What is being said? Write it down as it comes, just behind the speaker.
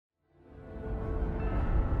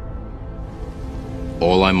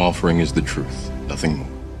All I'm offering is the truth, nothing more.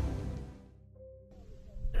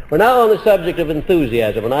 We're now on the subject of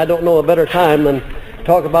enthusiasm, and I don't know a better time than to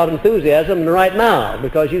talk about enthusiasm than right now,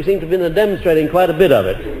 because you seem to have been demonstrating quite a bit of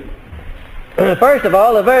it. First of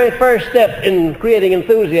all, the very first step in creating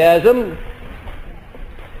enthusiasm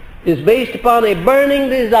is based upon a burning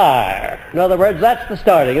desire. In other words, that's the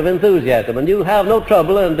starting of enthusiasm, and you'll have no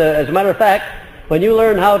trouble, and as a matter of fact, when you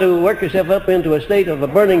learn how to work yourself up into a state of a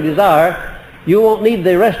burning desire, you won't need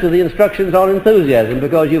the rest of the instructions on enthusiasm,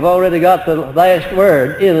 because you've already got the last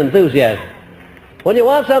word in enthusiasm. When you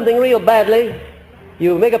want something real badly,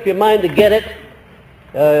 you make up your mind to get it.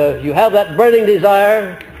 You have that burning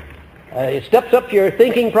desire. It steps up your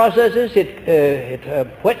thinking processes. It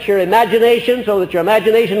whets your imagination so that your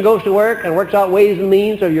imagination goes to work and works out ways and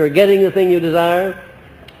means of your getting the thing you desire.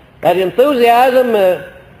 That enthusiasm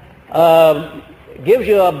gives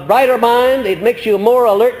you a brighter mind. It makes you more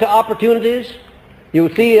alert to opportunities.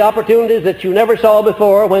 You see opportunities that you never saw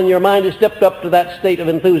before when your mind has stepped up to that state of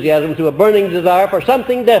enthusiasm, to a burning desire for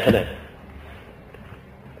something definite.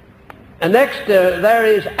 And next, there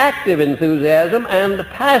is active enthusiasm and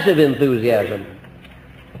passive enthusiasm.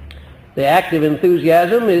 The active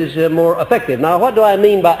enthusiasm is more effective. Now, what do I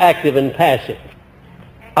mean by active and passive?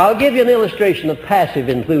 I'll give you an illustration of passive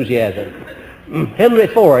enthusiasm. Henry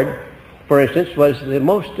Ford, for instance, was the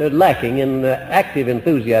most lacking in active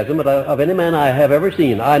enthusiasm of any man I have ever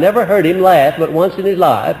seen. I never heard him laugh but once in his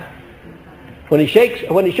life. When he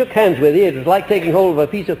shook hands with you, it was like taking hold of a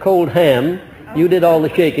piece of cold ham. You did all the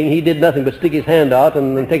shaking. He did nothing but stick his hand out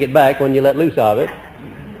and then take it back when you let loose of it.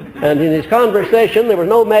 And in his conversation, there was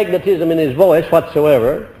no magnetism in his voice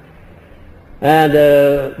whatsoever. And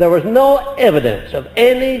there was no evidence of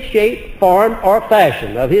any shape, form, or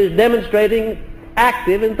fashion of his demonstrating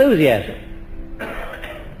active enthusiasm.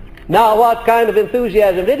 Now, what kind of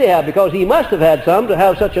enthusiasm did he have? Because he must have had some to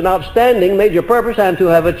have such an outstanding major purpose and to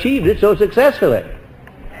have achieved it so successfully.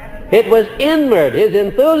 It was inward. His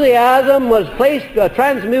enthusiasm was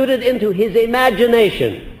transmuted into his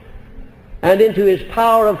imagination and into his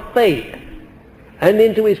power of faith and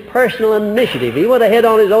into his personal initiative. He went ahead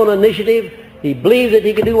on his own initiative. He believed that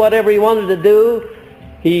he could do whatever he wanted to do.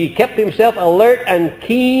 He kept himself alert and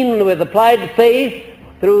keen with applied faith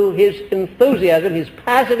through his enthusiasm, his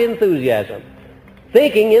passive enthusiasm,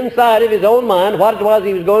 thinking inside of his own mind what it was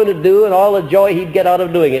he was going to do and all the joy he'd get out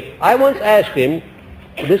of doing it. I once asked him,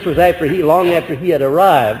 this was long after he had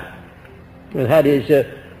arrived and had his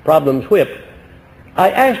problems whipped,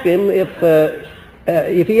 I asked him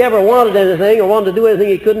if he ever wanted anything or wanted to do anything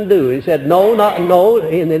he couldn't do. He said, no,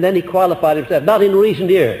 and then he qualified himself, not in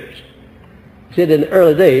recent years. He said in the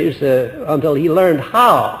early days, until he learned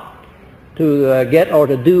how to get or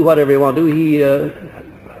to do whatever he wanted to do,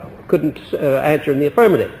 he couldn't answer in the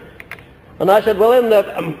affirmative. And I said, well,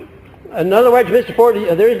 in other words, Mr. Ford,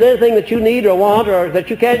 there is anything that you need or want or that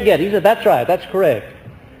you can't get. He said, that's right, that's correct.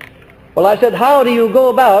 Well, I said, how do you go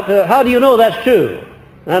about, how do you know that's true?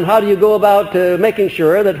 And how do you go about making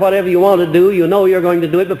sure that whatever you want to do, you know you're going to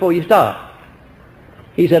do it before you stop?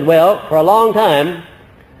 He said, well, for a long time,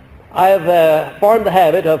 I've formed the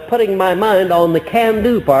habit of putting my mind on the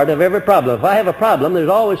can-do part of every problem. If I have a problem, there's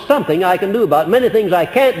always something I can do about it. Many things I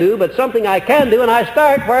can't do, but something I can do, and I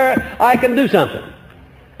start where I can do something.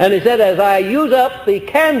 And he said, as I use up the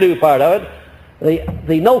can-do part of it,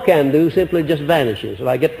 the no-can-do simply just vanishes. When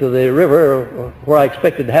I get to the river where I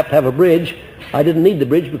expected to have a bridge, I didn't need the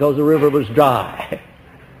bridge because the river was dry.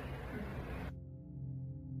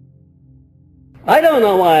 I don't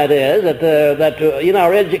know why it is that in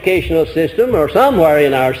our educational system or somewhere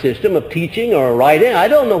in our system of teaching or writing, I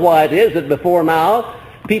don't know why it is that before now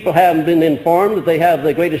people haven't been informed that they have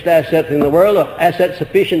the greatest asset in the world, an asset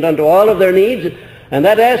sufficient unto all of their needs, and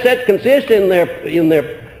that asset consists in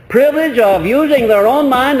their privilege of using their own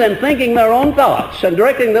mind and thinking their own thoughts and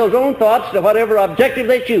directing those own thoughts to whatever objective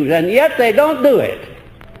they choose, and yet they don't do it.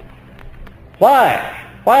 Why?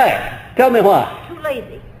 Why? Tell me why. Too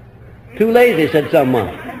lazy. Too lazy, said someone.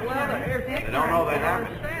 They don't know they have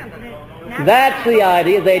it. That's the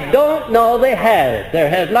idea. They don't know they have it. There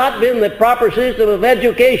has not been the proper system of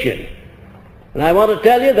education. And I want to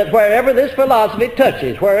tell you that wherever this philosophy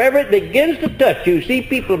touches, wherever it begins to touch, you see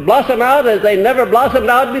people blossom out as they never blossomed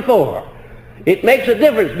out before. It makes a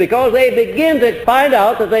difference because they begin to find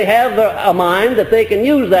out that they have a mind, that they can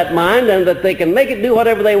use that mind, and that they can make it do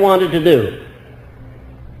whatever they want it to do.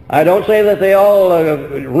 I don't say that they all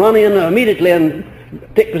run in immediately and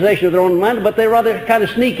take possession of their own mind, but they rather kind of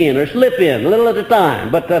sneak in or slip in a little at a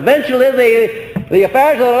time. But eventually the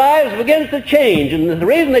affairs of their lives begins to change, and the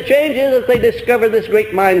reason they change is that they discover this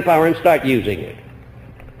great mind power and start using it.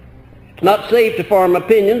 not safe to form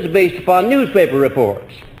opinions based upon newspaper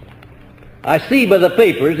reports. I see by the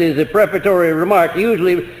papers is a prefatory remark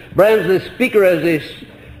usually brands the speaker as a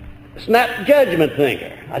snap judgment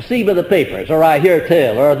thinker. I see by the papers, or I hear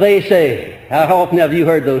tell, or they say. How often have you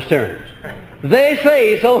heard those terms? They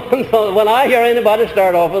say so and so. When I hear anybody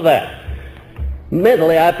start off with that,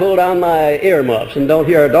 mentally I pull down my earmuffs and don't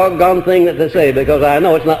hear a doggone thing that they say, because I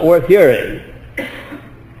know it's not worth hearing.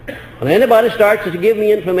 When anybody starts to give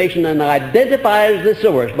me information and identifies the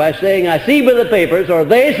source by saying, I see by the papers, or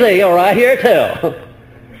they say, or I hear tell,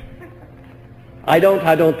 I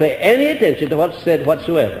don't pay any attention to what's said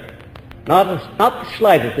whatsoever. Not the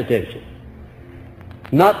slightest attention.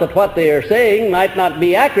 Not that what they are saying might not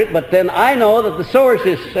be accurate, but then I know that the source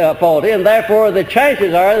is faulty, and therefore the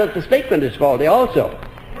chances are that the statement is faulty also.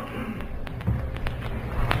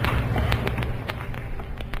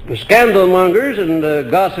 The scandalmongers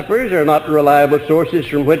and gossipers are not reliable sources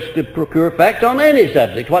from which to procure facts on any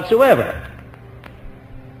subject whatsoever.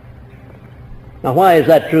 Now, why is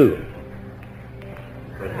that true?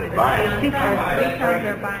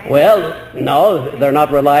 Well, no, they're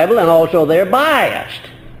not reliable, and also they're biased.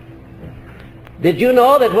 Did you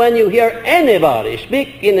know that when you hear anybody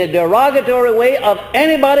speak in a derogatory way of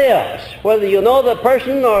anybody else, whether you know the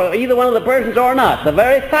person or either one of the persons or not, the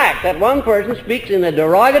very fact that one person speaks in a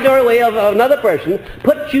derogatory way of another person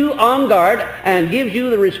puts you on guard and gives you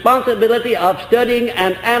the responsibility of studying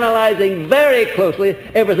and analyzing very closely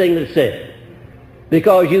everything that's said,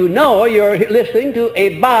 because you know you're listening to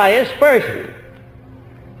a biased person.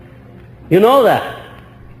 You know that.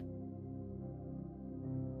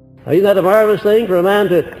 Now, isn't that a marvelous thing for a man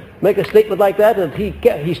to make a statement like that? That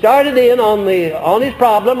he started in on his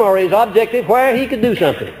problem or his objective where he could do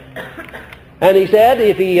something, and he said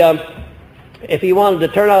if he wanted to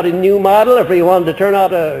turn out a new model, if he wanted to turn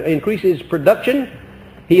out increase his production,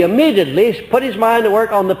 he immediately put his mind to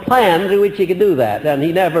work on the plan through which he could do that, and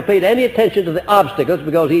he never paid any attention to the obstacles,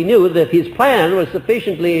 because he knew that his plan was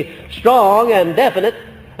sufficiently strong and definite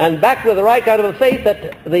and backed with the right kind of a faith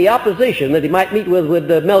that the opposition that he might meet with would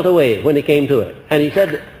melt away when he came to it. And he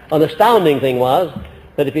said an astounding thing was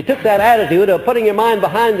that if you took that attitude of putting your mind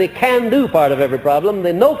behind the can-do part of every problem,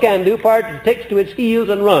 the no-can-do part takes to its heels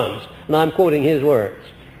and runs. And I'm quoting his words.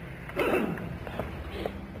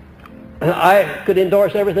 I could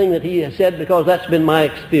endorse everything that he has said, because that's been my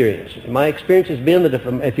experience. My experience has been that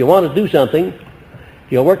if you want to do something,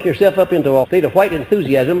 you'll work yourself up into a state of white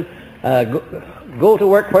enthusiasm. Go to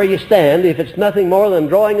work where you stand, if it's nothing more than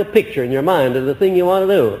drawing a picture in your mind of the thing you want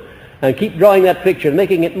to do, and keep drawing that picture and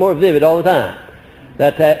making it more vivid all the time.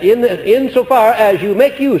 That insofar as you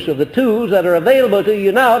make use of the tools that are available to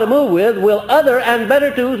you now to move with, will other and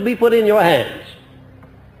better tools be put in your hands.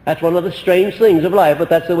 That's one of the strange things of life, but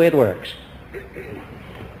that's the way it works.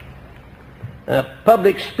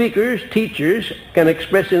 Public speakers, teachers, can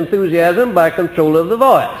express enthusiasm by control of the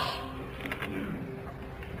voice.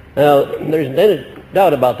 Now, there's any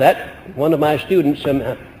doubt about that. One of my students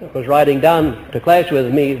was riding down to class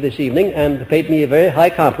with me this evening and paid me a very high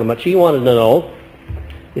compliment. She wanted to know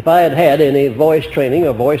if I had had any voice training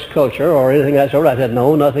or voice culture or anything of that sort. I said,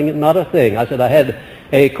 no, nothing, not a thing. I said, I had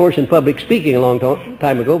a course in public speaking a long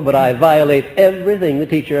time ago, but I violate everything the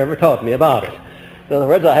teacher ever taught me about it. In other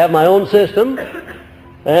words, I have my own system.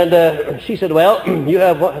 And she said, well, you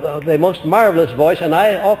have the most marvelous voice, and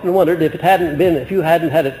I often wondered if you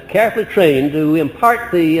hadn't had it carefully trained to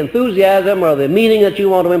impart the enthusiasm or the meaning that you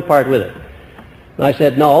want to impart with it. And I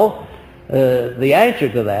said, no. The answer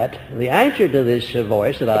to this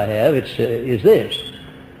voice that I have, is this,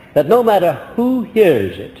 that no matter who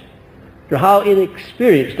hears it, or how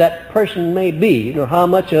inexperienced that person may be, or how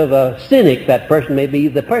much of a cynic that person may be,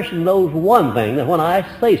 the person knows one thing, that when I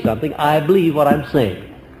say something, I believe what I'm saying.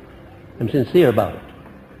 I'm sincere about it.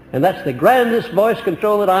 And that's the grandest voice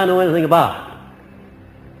control that I know anything about.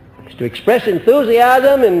 It's to express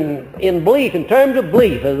enthusiasm in belief, in terms of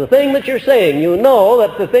belief, as the thing that you're saying. You know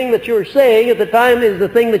that the thing that you're saying at the time is the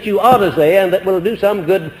thing that you ought to say, and that will do some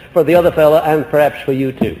good for the other fellow and perhaps for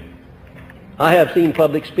you too. I have seen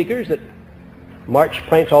public speakers that march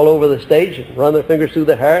prance all over the stage and run their fingers through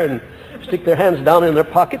their hair and stick their hands down in their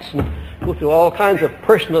pockets and go through all kinds of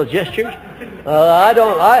personal gestures.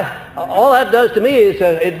 All that does to me is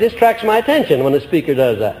it distracts my attention when the speaker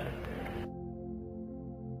does that.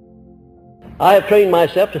 I have trained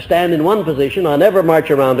myself to stand in one position. I never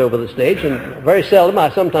march around over the stage, and very seldom.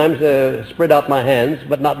 I sometimes spread out my hands,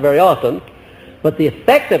 but not very often. But the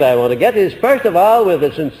effect that I want to get is, first of all, with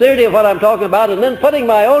the sincerity of what I'm talking about, and then putting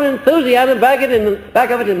my own enthusiasm back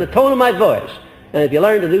of it in the tone of my voice. And if you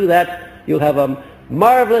learn to do that, you'll have a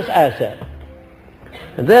marvelous asset.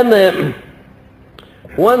 And then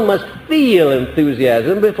one must feel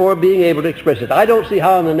enthusiasm before being able to express it. I don't see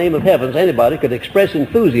how in the name of heavens anybody could express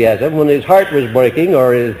enthusiasm when his heart was breaking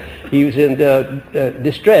or he was in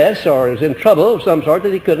distress or was in trouble of some sort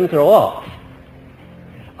that he couldn't throw off.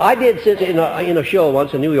 I did sit in a show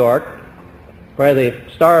once in New York where the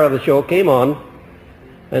star of the show came on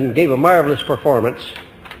and gave a marvelous performance,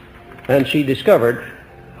 and she discovered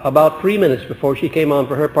about 3 minutes before she came on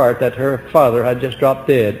for her part that her father had just dropped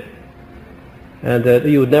dead. And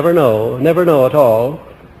you would never know at all.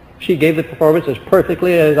 She gave the performance as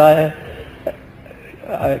perfectly as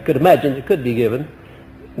I could imagine it could be given.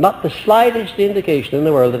 Not the slightest indication in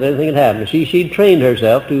the world that anything had happened. She'd trained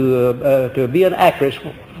herself to be an actress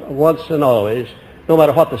once and always, no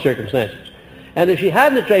matter what the circumstances. And if she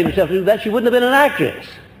hadn't trained herself to do that, she wouldn't have been an actress.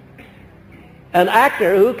 An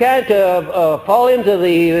actor who can't fall into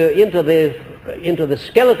the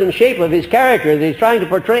skeleton shape of his character that he's trying to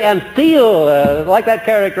portray and feel like that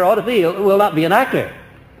character ought to feel will not be an actor.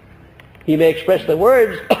 He may express the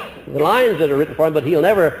words, the lines that are written for him, but he'll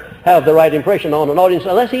never have the right impression on an audience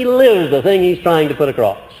unless he lives the thing he's trying to put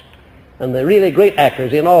across. And the really great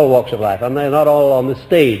actors in all walks of life, and they're not all on the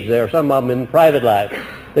stage, there are some of them in private life.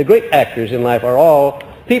 The great actors in life are all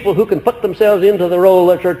people who can put themselves into the role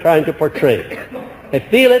that you're trying to portray. They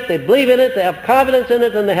feel it, they believe in it, they have confidence in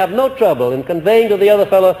it, and they have no trouble in conveying to the other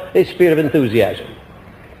fellow a spirit of enthusiasm.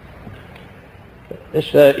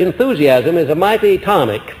 This enthusiasm is a mighty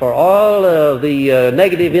tonic for all of the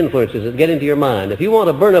negative influences that get into your mind. If you want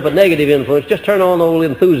to burn up a negative influence, just turn on old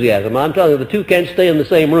enthusiasm. I'm telling you, the two can't stay in the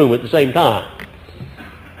same room at the same time.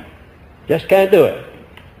 Just can't do it.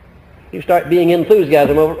 You start being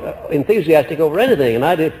enthusiastic over anything, and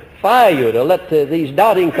I defy you to let these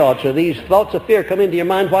doubting thoughts or these thoughts of fear come into your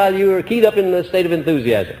mind while you are keyed up in the state of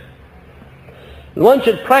enthusiasm. One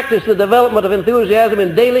should practice the development of enthusiasm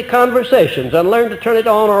in daily conversations and learn to turn it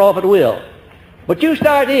on or off at will. But you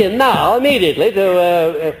start in now, immediately,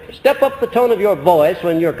 to step up the tone of your voice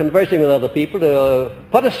when you're conversing with other people, to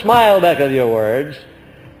put a smile back of your words,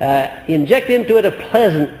 inject into it a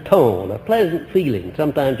pleasant tone, a pleasant feeling.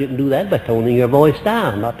 Sometimes you can do that by toning your voice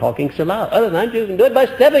down, not talking so loud. Other times you can do it by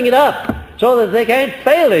stepping it up so that they can't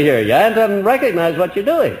fail to hear you and recognize what you're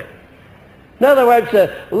doing. In other words,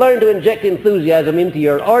 learn to inject enthusiasm into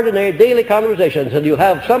your ordinary daily conversations, and you'll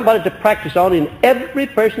have somebody to practice on in every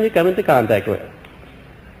person you come into contact with.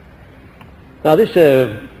 Now,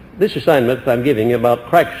 this assignment I'm giving you about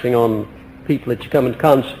practicing on people that you come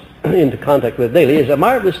into contact with daily is a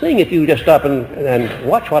marvelous thing if you just stop and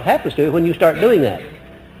watch what happens to you when you start doing that.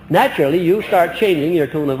 Naturally, you start changing your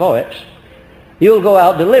tone of voice. You'll go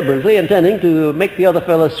out deliberately intending to make the other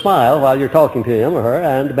fellow smile while you're talking to him or her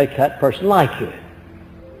and make that person like you.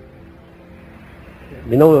 It'd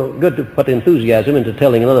be no good to put enthusiasm into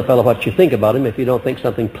telling another fellow what you think about him if you don't think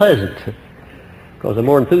something pleasant. Because the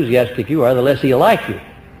more enthusiastic you are, the less he'll like you.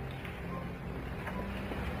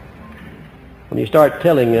 When you start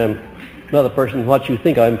telling another person what you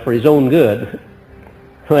think of him for his own good,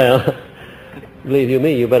 well, believe you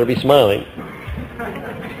me, you better be smiling.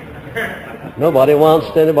 Nobody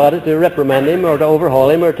wants anybody to reprimand him or to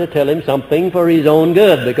overhaul him or to tell him something for his own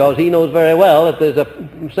good, because he knows very well that there's a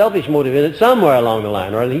selfish motive in it somewhere along the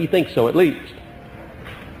line, or he thinks so at least.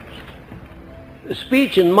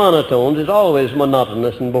 Speech in monotones is always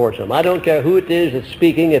monotonous and boresome. I don't care who it is that's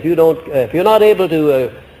speaking. If you're not able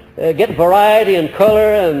to get variety and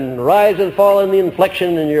color and rise and fall in the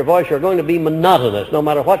inflection in your voice, you're going to be monotonous, no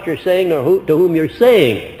matter what you're saying or to whom you're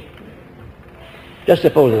saying it. Just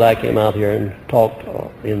suppose that I came out here and talked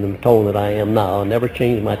in the tone that I am now and never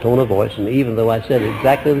changed my tone of voice, and even though I said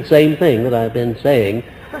exactly the same thing that I've been saying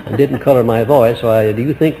and didn't color my voice, do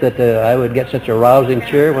you think that I would get such a rousing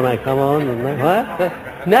cheer when I come on?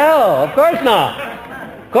 What? No, of course not.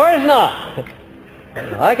 Of course not.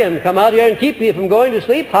 I can come out here and keep you from going to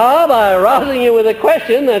sleep. How? By rousing you with a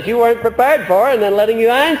question that you weren't prepared for and then letting you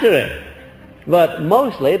answer it. But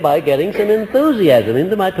mostly by getting some enthusiasm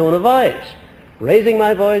into my tone of voice. Raising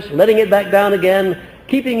my voice, letting it back down again,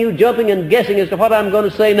 keeping you jumping and guessing as to what I'm going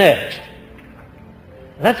to say next.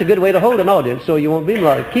 That's a good way to hold an audience, so you won't be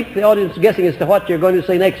like, keep the audience guessing as to what you're going to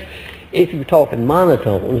say next. If you talk in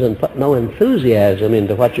monotones and put no enthusiasm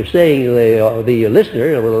into what you're saying, the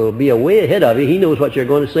listener will be way ahead of you. He knows what you're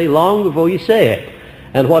going to say long before you say it.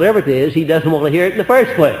 And whatever it is, he doesn't want to hear it in the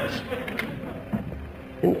first place.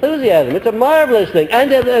 Enthusiasm, it's a marvelous thing.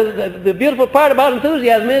 And the beautiful part about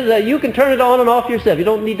enthusiasm is that you can turn it on and off yourself. You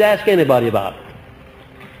don't need to ask anybody about it.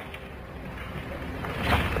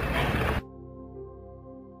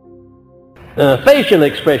 Facial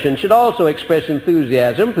expression should also express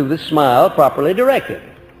enthusiasm through the smile properly directed.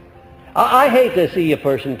 I hate to see a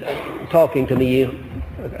person talking to me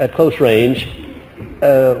at close range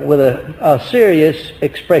with a serious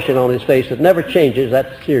expression on his face that never changes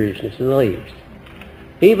that seriousness in the least.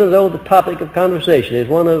 Even though the topic of conversation is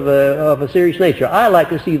one of a serious nature, I like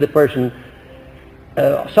to see the person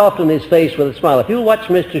soften his face with a smile. If you watch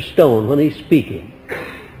Mr. Stone when he's speaking,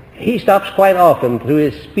 he stops quite often through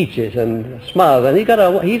his speeches and smiles, and he's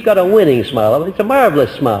got a winning smile. It's a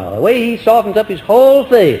marvelous smile. The way he softens up his whole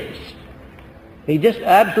face, he just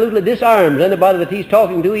absolutely disarms anybody that he's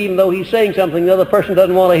talking to, even though he's saying something the other person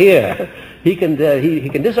doesn't want to hear. He can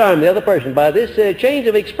disarm the other person by this change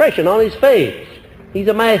of expression on his face. He's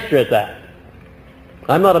a master at that.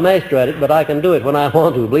 I'm not a master at it, but I can do it when I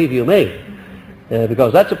want to, believe you me.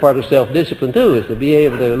 Because that's a part of self-discipline too, is to be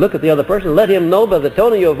able to look at the other person and let him know by the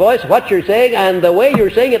tone of your voice what you're saying and the way you're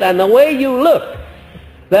saying it and the way you look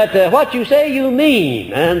that what you say you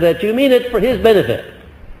mean, and that you mean it for his benefit.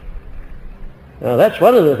 Now that's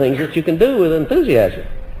one of the things that you can do with enthusiasm.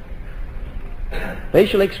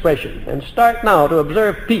 Facial expression. And start now to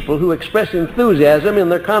observe people who express enthusiasm in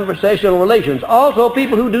their conversational relations. Also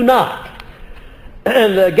people who do not.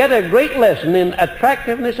 And get a great lesson in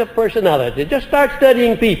attractiveness of personality. Just start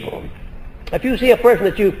studying people. If you see a person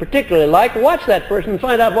that you particularly like, watch that person and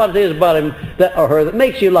find out what it is about him or her that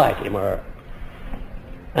makes you like him or her.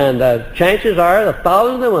 And chances are,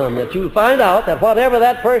 1,000 to 1, that you'll find out that whatever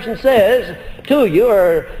that person says to you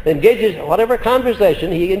or engages, whatever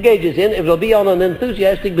conversation he engages in, it will be on an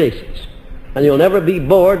enthusiastic basis. And you'll never be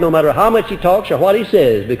bored no matter how much he talks or what he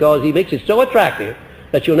says, because he makes it so attractive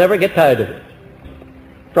that you'll never get tired of it.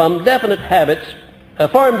 Form definite habits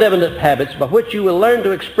by which you will learn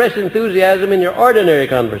to express enthusiasm in your ordinary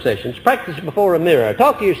conversations. Practice before a mirror.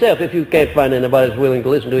 Talk to yourself if you can't find anybody that's willing to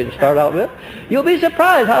listen to it to start out with. You'll be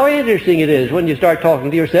surprised how interesting it is when you start talking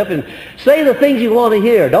to yourself and say the things you want to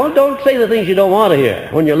hear. Don't say the things you don't want to hear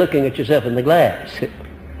when you're looking at yourself in the glass.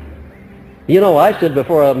 You know, I stood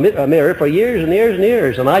before a mirror for years and years and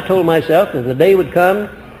years, and I told myself that the day would come,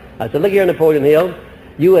 I said, look here, Napoleon Hill,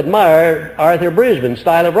 you admire Arthur Brisbane's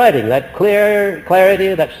style of writing, that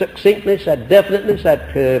clarity, that succinctness, that definiteness,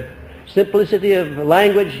 that simplicity of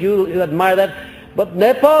language. You admire that. But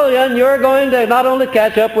Napoleon, you're going to not only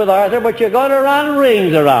catch up with Arthur, but you're going to run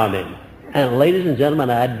rings around him. And ladies and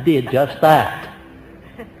gentlemen, I did just that.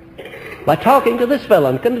 By talking to this fellow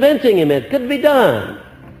and convincing him it could be done.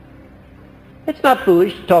 It's not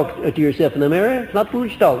foolish to talk to yourself in the mirror. It's not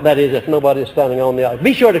foolish to talk. That is, if nobody's standing on the aisle.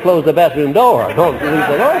 Be sure to close the bathroom door. Don't leave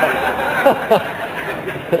the door.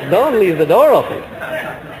 Don't leave the door open.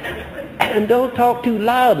 And don't talk too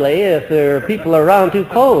loudly if there are people around too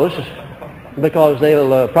close, because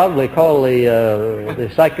they'll probably call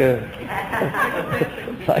the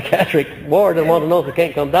psychiatric ward and want to know if they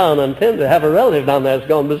can't come down and tend to have a relative down there that's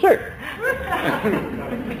gone berserk.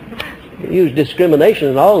 Use discrimination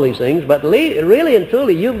and all these things, but really and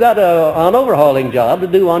truly you've got an overhauling job to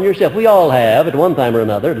do on yourself. We all have, at one time or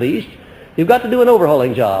another at least. You've got to do an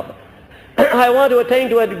overhauling job. I want to attain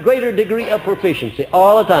to a greater degree of proficiency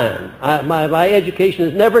all the time. My education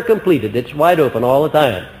is never completed. It's wide open all the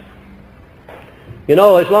time. You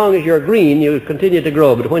know, as long as you're green, you continue to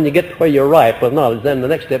grow, but when you get to where you're ripe with knowledge, then the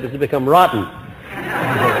next step is to become rotten.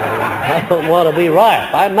 I don't want to be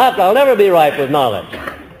ripe. I'll never be ripe with knowledge.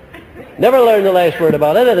 Never learn the last word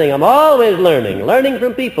about anything. I'm always learning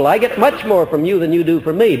from people. I get much more from you than you do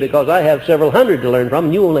from me, because I have several hundred to learn from,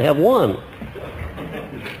 and you only have one.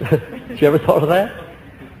 Have you ever thought of that?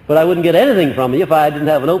 But I wouldn't get anything from you if I didn't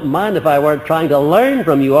have an open mind, if I weren't trying to learn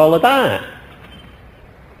from you all the time.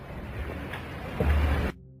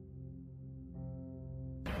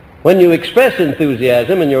 When you express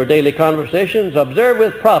enthusiasm in your daily conversations, observe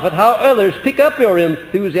with profit how others pick up your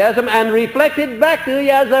enthusiasm and reflect it back to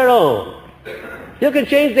you as their own. You can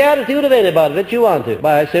change the attitude of anybody that you want to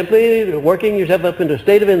by simply working yourself up into a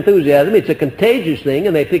state of enthusiasm. It's a contagious thing,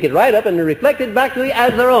 and they pick it right up and reflect it back to you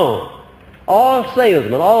as their own. All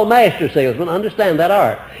salesmen, all master salesmen understand that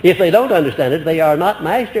art. If they don't understand it, they are not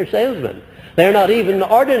master salesmen. They're not even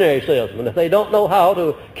ordinary salesmen if they don't know how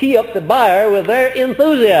to key up the buyer with their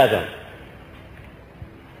enthusiasm.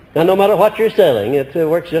 And no matter what you're selling, it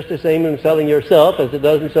works just the same in selling yourself as it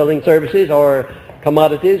does in selling services or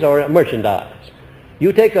commodities or merchandise.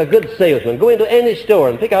 You take a good salesman, go into any store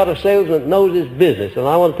and pick out a salesman that knows his business. And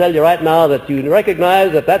I want to tell you right now that you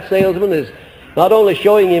recognize that that salesman is not only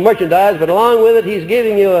showing you merchandise, but along with it he's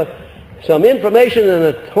giving you some information in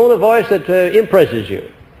a tone of voice that impresses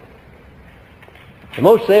you.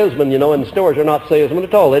 Most salesmen, you know, in stores are not salesmen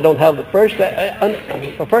at all. They don't have the first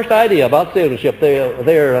idea about salesmanship.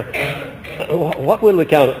 They're what will we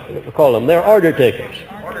call them? They're order takers.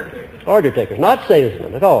 Order takers, not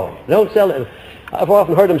salesmen at all. They don't sell it. I've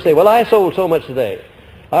often heard them say, well, I sold so much today.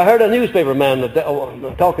 I heard a newspaper man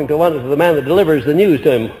talking to the man that delivers the news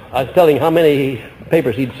to him. I was telling how many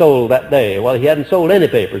papers he'd sold that day. Well, he hadn't sold any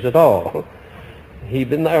papers at all. He'd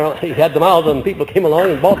been there, he had them out, and people came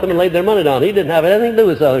along and bought them and laid their money down. He didn't have anything to do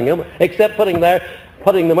with selling them, except putting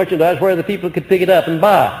the merchandise where the people could pick it up and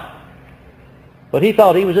buy. But he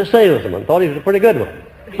thought he was a salesman, thought he was a pretty good one.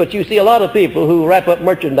 But you see a lot of people who wrap up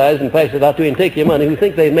merchandise and pass it out to you and take your money, who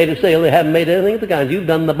think they've made a sale. They haven't made anything of the kind. You've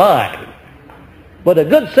done the buying. But a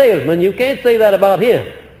good salesman, you can't say that about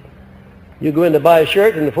him. You go in to buy a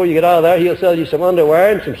shirt, and before you get out of there, he'll sell you some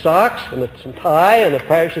underwear and some socks and some tie and a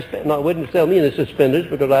pair of suspenders. No, he wouldn't sell me any suspenders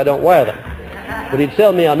because I don't wear them. But he'd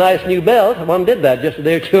sell me a nice new belt. One did that just a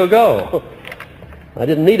day or two ago. I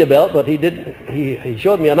didn't need a belt, but he did. He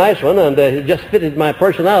showed me a nice one, and it just fitted my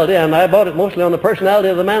personality, and I bought it mostly on the personality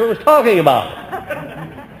of the man that was talking about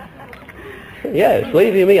it. Yes,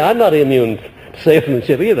 believe you me, I'm not immune to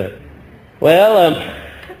salesmanship either. Well,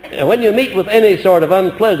 when you meet with any sort of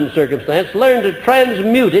unpleasant circumstance, learn to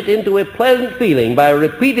transmute it into a pleasant feeling by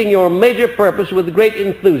repeating your major purpose with great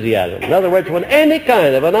enthusiasm. In other words, when any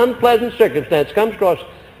kind of an unpleasant circumstance comes across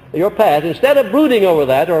your path, instead of brooding over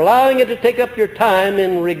that or allowing it to take up your time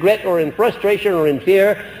in regret or in frustration or in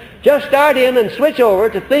fear, just start in and switch over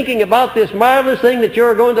to thinking about this marvelous thing that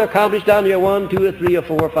you're going to accomplish down here 1, 2, or 3, or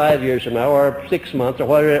 4, or 5 years from now, or 6 months, or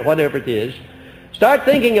whatever it is. Start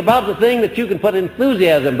thinking about the thing that you can put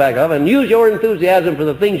enthusiasm back of, and use your enthusiasm for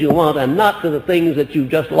the things you want and not for the things that you've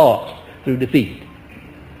just lost through defeat.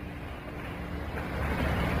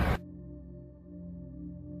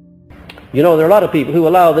 You know, there are a lot of people who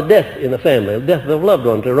allow the death in the family, the death of a loved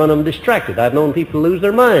one, to run them distracted. I've known people lose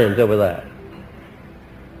their minds over that.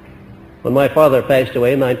 When my father passed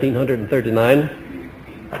away in 1939,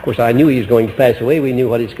 of course, I knew he was going to pass away. We knew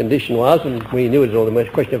what his condition was, and we knew it was only a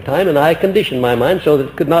question of time, and I conditioned my mind so that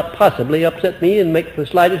it could not possibly upset me and make the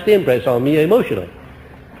slightest impress on me emotionally.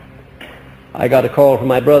 I got a call from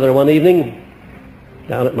my brother one evening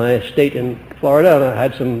down at my estate in Florida, and I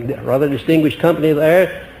had some rather distinguished company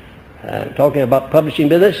there talking about publishing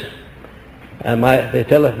business. And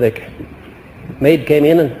the maid came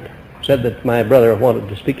in and said that my brother wanted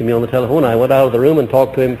to speak to me on the telephone. I went out of the room and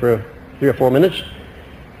talked to him for 3 or 4 minutes.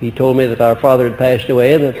 He told me that our father had passed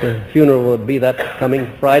away and that the funeral would be that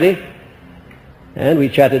coming Friday. And we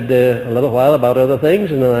chatted a little while about other things,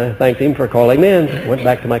 and then I thanked him for calling me and went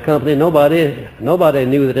back to my company. Nobody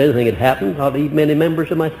knew that anything had happened. Not even many members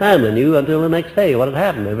of my family knew until the next day what had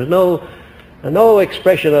happened. There was no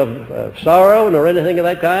expression of sorrow nor anything of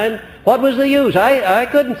that kind. What was the use? I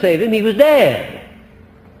couldn't save him. He was dead.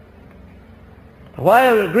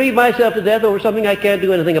 Why grieve myself to death over something I can't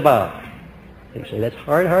do anything about? You say, that's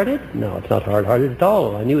hard-hearted? No, it's not hard-hearted at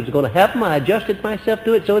all. I knew it was going to happen. I adjusted myself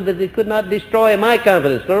to it so that it could not destroy my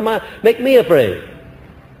confidence nor make me afraid.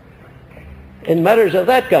 In matters of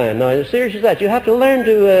that kind, now, as serious as that, you have to learn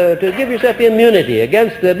to give yourself immunity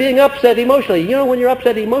against being upset emotionally. You know, when you're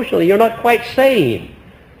upset emotionally, you're not quite sane.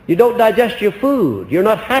 You don't digest your food. You're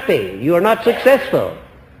not happy. You are not successful.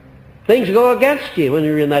 Things go against you when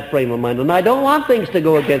you're in that frame of mind. And I don't want things to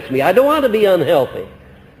go against me. I don't want to be unhealthy.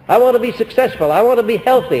 I want to be successful. I want to be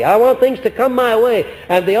healthy. I want things to come my way.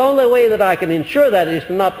 And the only way that I can ensure that is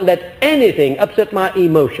to not let anything upset my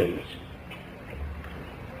emotions.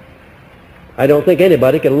 I don't think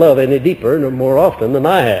anybody can love any deeper nor more often than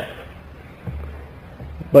I have.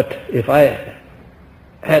 But if I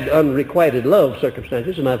had unrequited love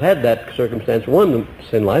circumstances, and I've had that circumstance once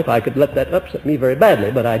in life, I could let that upset me very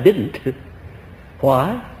badly, but I didn't.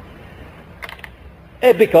 Why?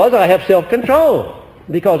 Because I have self-control.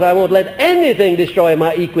 Because I won't let anything destroy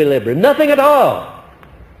my equilibrium. Nothing at all.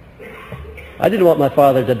 I didn't want my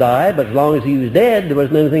father to die, but as long as he was dead, there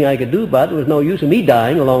wasn't anything I could do about it. There was no use of me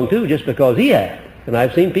dying along too, just because he had. And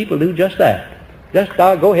I've seen people do just that. Just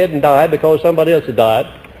go ahead and die because somebody else had died.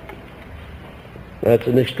 That's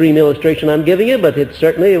an extreme illustration I'm giving you, but it's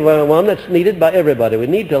certainly one that's needed by everybody. We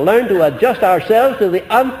need to learn to adjust ourselves to the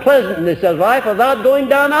unpleasantness of life without going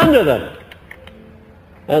down under them.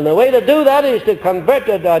 And the way to do that is to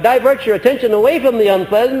divert your attention away from the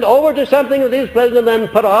unpleasant over to something that is pleasant, and then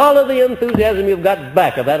put all of the enthusiasm you've got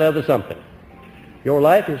back of that other something. Your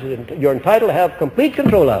life you're entitled to have complete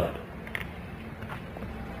control of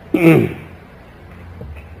it.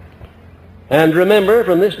 And remember,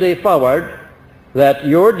 from this day forward, that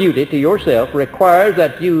your duty to yourself requires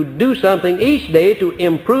that you do something each day to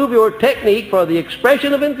improve your technique for the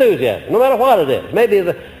expression of enthusiasm, no matter what it is. Maybe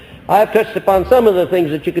I've touched upon some of the things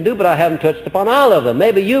that you can do, but I haven't touched upon all of them.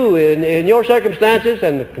 Maybe you, in your circumstances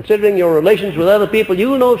and considering your relations with other people,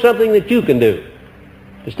 you know something that you can do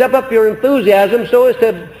to step up your enthusiasm so as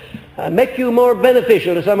to make you more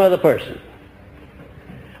beneficial to some other person.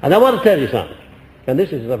 And I want to tell you something, and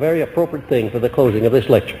this is a very appropriate thing for the closing of this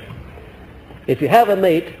lecture. If you have a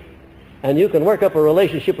mate and you can work up a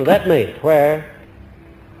relationship with that mate where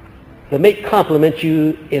the mate compliments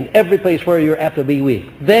you in every place where you're apt to be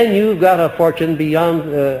weak, then you've got a fortune beyond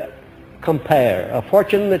compare, a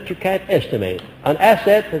fortune that you can't estimate, an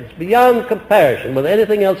asset that's beyond comparison with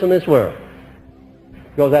anything else in this world.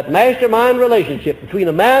 Because that mastermind relationship between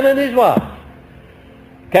a man and his wife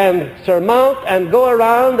can surmount and go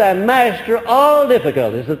around and master all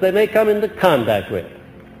difficulties that they may come into contact with.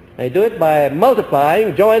 They do it by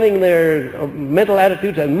multiplying, joining their mental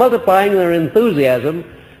attitudes and multiplying their enthusiasm,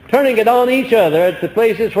 turning it on each other at the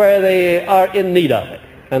places where they are in need of it.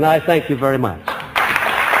 And I thank you very much.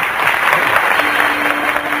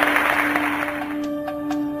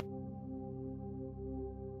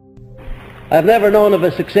 I've never known of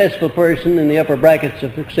a successful person in the upper brackets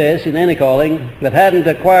of success in any calling that hadn't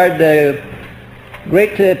acquired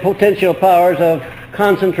great potential powers of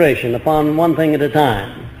concentration upon one thing at a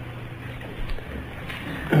time.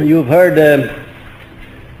 You've heard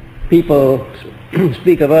people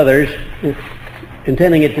speak of others,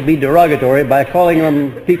 intending it to be derogatory, by calling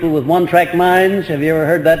them people with one-track minds. Have you ever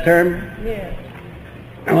heard that term? Yes.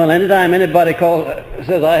 Well, anytime anybody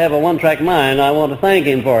says, I have a one-track mind, I want to thank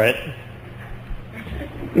him for it.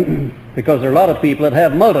 Because there are a lot of people that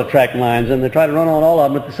have multi-track minds and they try to run on all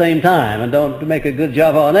of them at the same time and don't make a good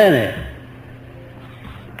job on any.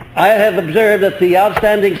 I have observed that the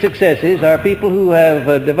outstanding successes are people who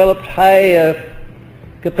have developed high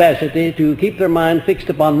capacity to keep their mind fixed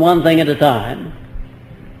upon one thing at a time.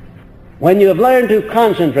 When you have learned to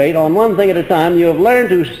concentrate on one thing at a time, you have learned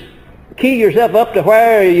to key yourself up to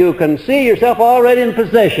where you can see yourself already in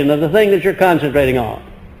possession of the thing that you're concentrating on.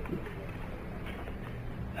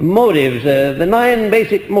 Motives, the 9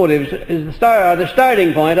 basic motives are the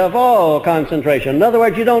starting point of all concentration. In other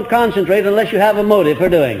words, you don't concentrate unless you have a motive for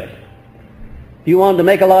doing it. If you wanted to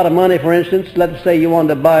make a lot of money, for instance, let's say you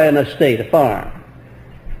wanted to buy an estate, a farm,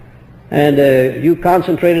 and you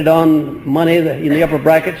concentrated on money in the upper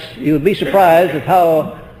brackets, you would be surprised at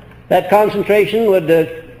how that concentration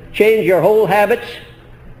would change your whole habits,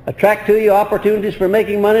 attract to you opportunities for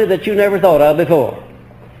making money that you never thought of before.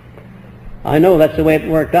 I know that's the way it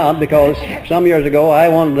worked out because some years ago I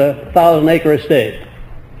wanted a 1,000-acre estate.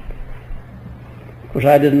 Of course,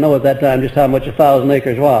 I didn't know at that time just how much 1,000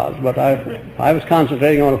 acres was, but I was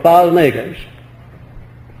concentrating on 1,000 acres.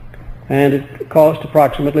 And it cost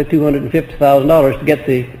approximately $250,000 to get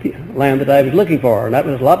the land that I was looking for, and that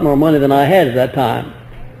was a lot more money than I had at that time.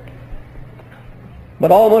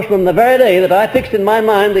 But almost from the very day that I fixed in my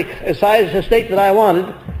mind the size of estate that I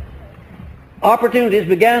wanted, opportunities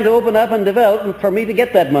began to open up and develop for me to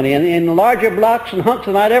get that money in larger blocks and hunks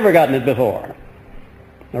than I'd ever gotten it before.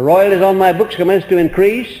 The royalties on my books commenced to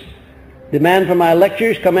increase. Demand for my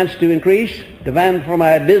lectures commenced to increase. Demand for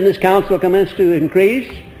my business counsel commenced to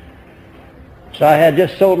increase. So I had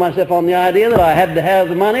just sold myself on the idea that I had to have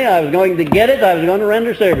the money. I was going to get it. I was going to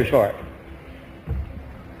render service for it.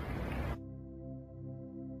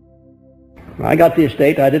 I got the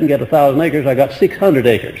estate. I didn't get 1,000 acres. I got 600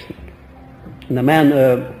 acres. And the man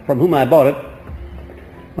from whom I bought it,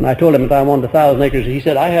 when I told him that I wanted 1,000 acres, he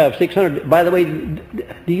said, I have 600. By the way, do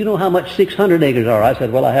you know how much 600 acres are? I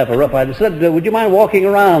said, well, I have a rough idea. He said, would you mind walking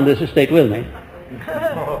around this estate with me?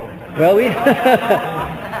 Well,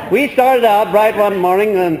 we started out bright one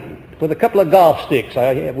morning with a couple of golf sticks.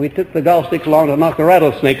 We took the golf sticks along to knock the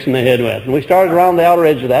rattlesnakes in the head with. And we started around the outer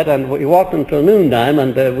edge of that, and we walked until noontime,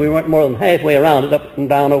 and we weren't more than halfway around it, up and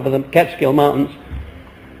down over the Catskill Mountains.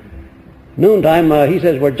 Noontime, he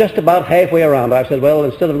says, we're just about halfway around. I said, well,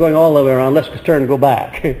 instead of going all the way around, let's just turn and go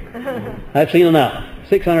back. I've seen enough.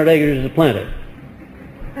 600 acres is plenty.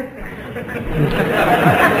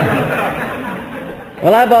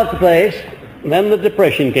 Well, I bought the place. Then the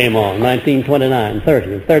Depression came on, 1929,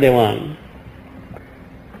 30, 31.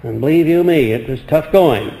 And believe you me, it was tough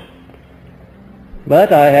going.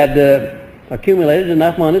 But I had accumulated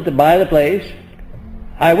enough money to buy the place.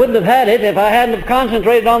 I wouldn't have had it if I hadn't have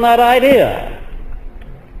concentrated on that idea.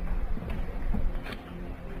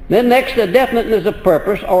 Then next, the definiteness of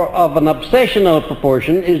purpose or of an obsessional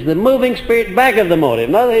proportion is the moving spirit back of the motive.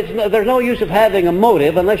 Now, there's no use of having a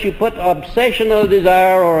motive unless you put obsessional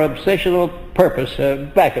desire or obsessional purpose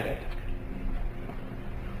back of it.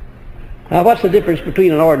 Now, what's the difference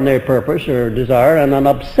between an ordinary purpose or desire and an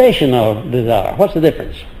obsessional desire? What's the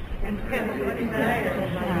difference? Intensity.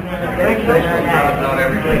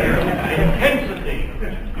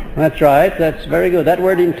 That's right. That's very good. That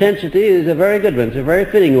word intensity is a very good one. It's a very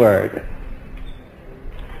fitting word.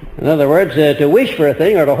 In other words, to wish for a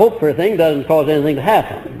thing or to hope for a thing doesn't cause anything to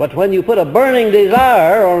happen. But when you put a burning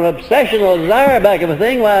desire or an obsessional desire back of a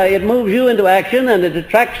thing, why, it moves you into action and it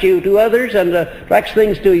attracts you to others and attracts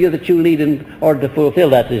things to you that you need in order to fulfill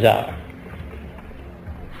that desire.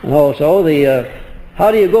 And also,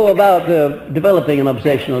 how do you go about developing an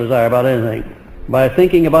obsessional desire about anything? By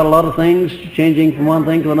thinking about a lot of things, changing from one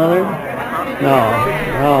thing to another?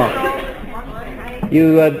 No.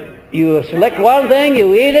 You select one thing,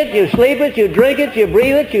 you eat it, you sleep it, you drink it, you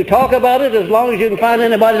breathe it, you talk about it as long as you can find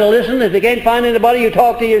anybody to listen. If you can't find anybody, you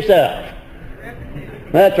talk to yourself.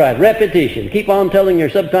 That's right, repetition. Keep on telling your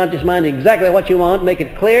subconscious mind exactly what you want. Make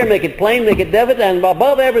it clear, make it plain, make it definite, and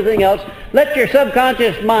above everything else, let your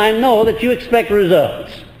subconscious mind know that you expect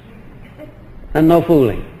results. And no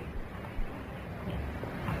fooling.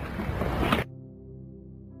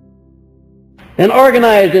 An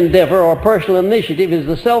organized endeavor or personal initiative is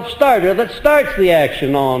the self-starter that starts the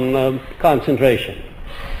action on concentration.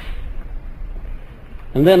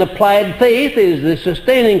 And then applied faith is the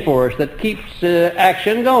sustaining force that keeps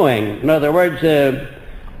action going. In other words,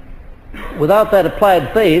 without that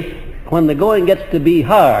applied faith, when the going gets to be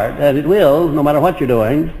hard, and it will, no matter what you're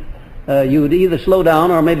doing, you would either slow down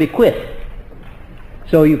or maybe quit.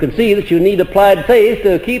 So you can see that you need applied faith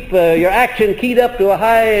to keep your action keyed up to a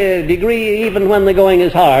high degree even when the going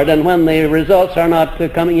is hard and when the results are not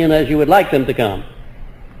coming in as you would like them to come.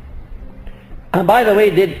 And by the way,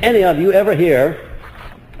 did any of you ever hear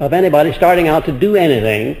of anybody starting out to do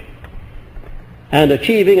anything and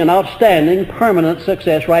achieving an outstanding permanent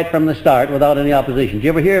success right from the start without any opposition? Did you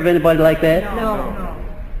ever hear of anybody like that? No.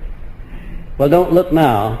 Well, don't look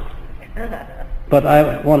now. But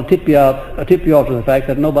I want to tip you off to the fact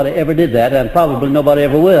that nobody ever did that, and probably nobody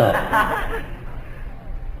ever will.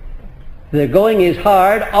 The going is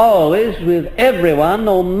hard always with everyone,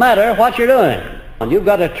 no matter what you're doing. You've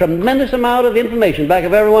got a tremendous amount of information back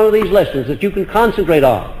of every one of these lessons that you can concentrate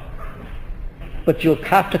on. But you'll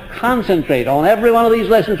have to concentrate on every one of these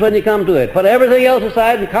lessons when you come to it. Put everything else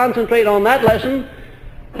aside and concentrate on that lesson,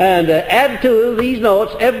 and add to these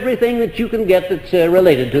notes everything that you can get that's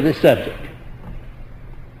related to this subject.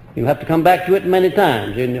 You'll have to come back to it many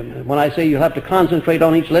times. And when I say you'll have to concentrate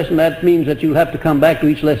on each lesson, that means that you'll have to come back to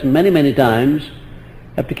each lesson many, many times.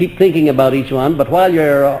 Have to keep thinking about each one. But while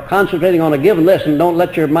you're concentrating on a given lesson, don't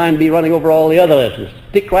let your mind be running over all the other lessons.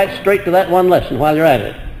 Stick right straight to that one lesson while you're at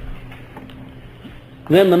it.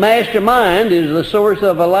 Then the master mind is the source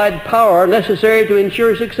of allied power necessary to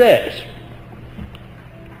ensure success.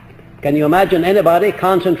 Can you imagine anybody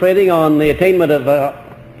concentrating on the attainment of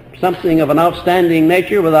something of an outstanding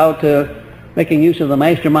nature without making use of the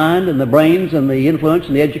mastermind and the brains and the influence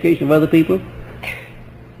and the education of other people?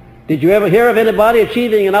 Did you ever hear of anybody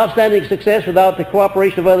achieving an outstanding success without the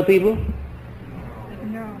cooperation of other people?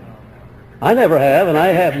 No. I never have, and I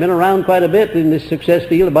have been around quite a bit in this success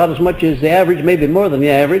field, about as much as the average, maybe more than the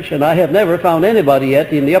average, and I have never found anybody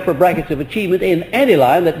yet in the upper brackets of achievement in any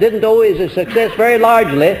line that didn't owe his success very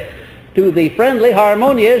largely to the friendly,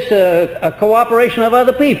 harmonious cooperation of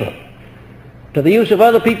other people, to the use of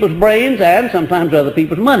other people's brains and sometimes other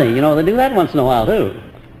people's money. You know, they do that once in a while too.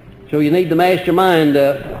 So you need the mastermind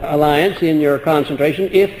alliance in your concentration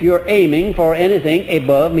if you're aiming for anything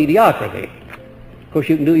above mediocrity. Of course,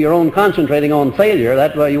 you can do your own concentrating on failure.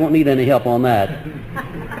 That's why you won't need any help on that.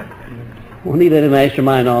 Won't need any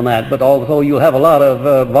mastermind on that, but also you'll have a lot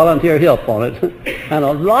of volunteer help on it and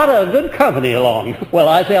a lot of good company along. Well,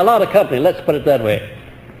 I say a lot of company, let's put it that way,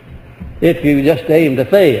 if you just aim to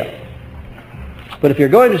fail. But if you're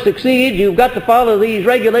going to succeed, you've got to follow these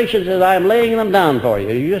regulations as I'm laying them down for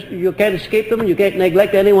you. You can't escape them and you can't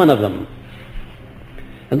neglect any one of them.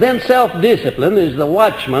 And then self-discipline is the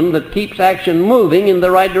watchman that keeps action moving in the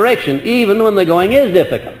right direction, even when the going is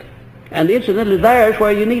difficult. And incidentally, there's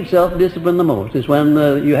where you need self-discipline the most, is when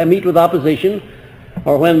you meet with opposition,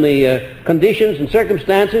 or when the conditions and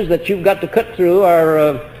circumstances that you've got to cut through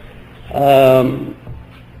are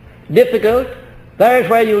difficult. There's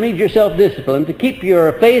where you'll need your self-discipline to keep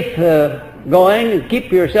your faith going and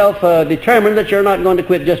keep yourself determined that you're not going to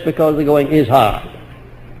quit just because the going is hard.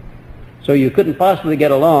 So you couldn't possibly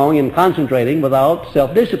get along in concentrating without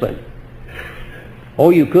self-discipline. Oh,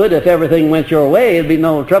 you could if everything went your way. It'd be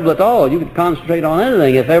no trouble at all. You could concentrate on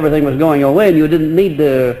anything if everything was going your way and you didn't need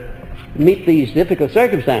to meet these difficult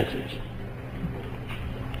circumstances.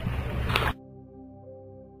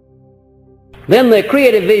 Then the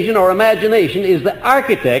creative vision or imagination is the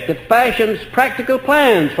architect that fashions practical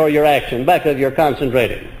plans for your action back of your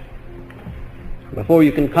concentrating. Before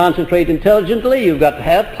you can concentrate intelligently, you've got to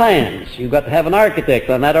have plans. You've got to have an architect,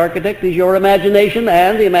 and that architect is your imagination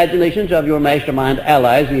and the imaginations of your mastermind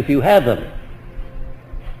allies if you have them.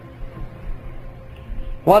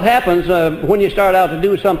 What happens when you start out to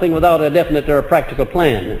do something without a definite or a practical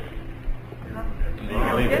plan?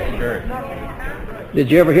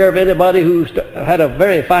 Did you ever hear of anybody who had a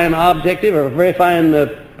very fine objective or a very fine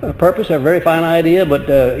purpose or a very fine idea, but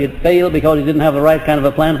it failed because he didn't have the right kind of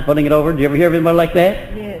a plan for putting it over? Did you ever hear of anybody like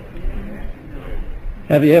that? Yes.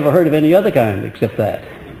 Have you ever heard of any other kind except that?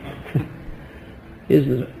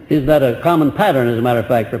 Isn't that a common pattern, as a matter of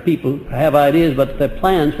fact, for people who have ideas, but their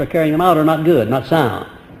plans for carrying them out are not good, not sound?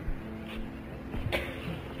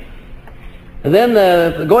 And then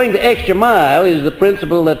going the extra mile is the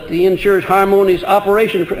principle that ensures harmonious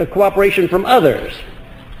cooperation from others.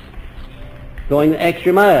 Going the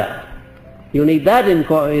extra mile. You need that in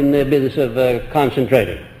the business of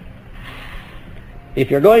concentrating.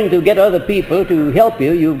 If you're going to get other people to help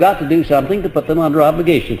you, you've got to do something to put them under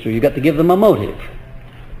obligation. So you've got to give them a motive.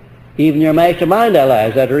 Even your mastermind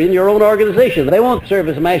allies that are in your own organization, they won't serve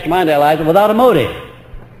as mastermind allies without a motive.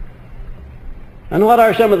 And what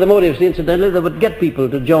are some of the motives, incidentally, that would get people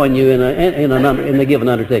to join you in a given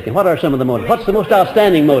undertaking? What are some of the motives? What's the most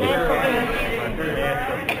outstanding motive?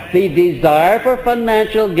 The desire for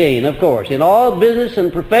financial gain, of course. In all business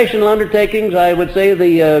and professional undertakings, I would say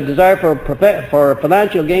the desire for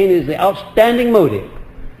financial gain is the outstanding motive.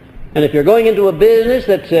 And if you're going into a business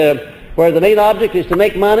that's where the main object is to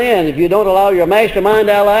make money, and if you don't allow your mastermind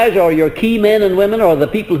allies or your key men and women or the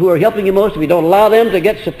people who are helping you most, if you don't allow them to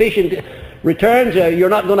get sufficient returns, you're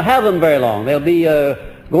not going to have them very long. They'll be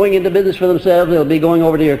going into business for themselves. They'll be going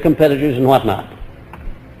over to your competitors and whatnot.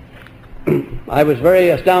 I was very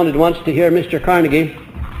astounded once to hear Mr. Carnegie,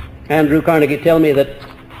 Andrew Carnegie, tell me that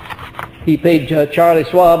he paid Charlie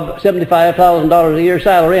Schwab $75,000 a year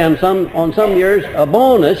salary, and on some years a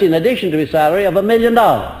bonus in addition to his salary of $1 million.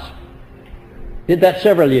 Did that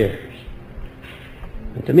several years.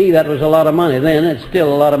 And to me that was a lot of money then. It's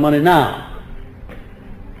still a lot of money now.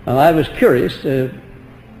 And I was curious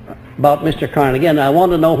about Mr. Carnegie, and I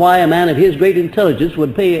wanted to know why a man of his great intelligence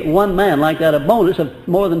would pay one man like that a bonus of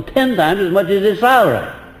more than 10 times as much as his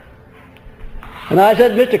salary. And I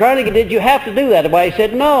said, Mr. Carnegie, did you have to do that? Why, he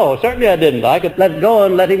said, no, certainly I didn't. I could let go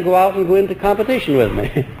and let him go out and go into competition with me.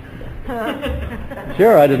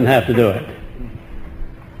 Sure, I didn't have to do it.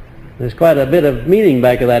 There's quite a bit of meaning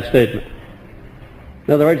back of that statement.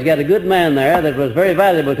 In other words, he got a good man there that was very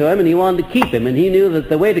valuable to him, and he wanted to keep him, and he knew that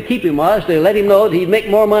the way to keep him was to let him know that he'd make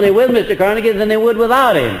more money with Mr. Carnegie than he would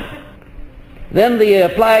without him. Then the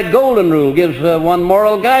applied golden rule gives one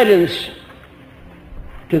moral guidance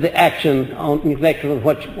to the action in connection with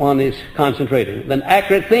what one is concentrating. Then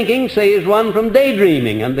accurate thinking saves one from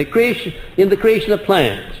daydreaming and in the creation of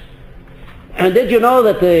plans. And did you know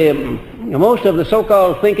that most of the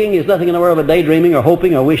so-called thinking is nothing in the world but daydreaming or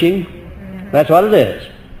hoping or wishing? That's what it is.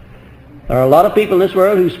 There are a lot of people in this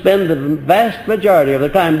world who spend the vast majority of their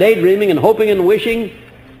time daydreaming and hoping and wishing,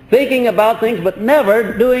 thinking about things, but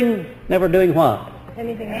never doing what?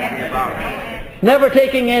 Anything else? Never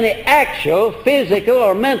taking any actual, physical,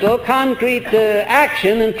 or mental, concrete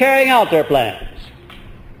action in carrying out their plans.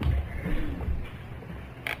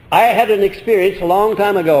 I had an experience a long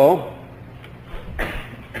time ago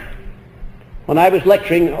when I was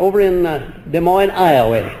lecturing over in Des Moines,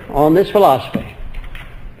 Iowa, on this philosophy.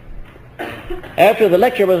 After the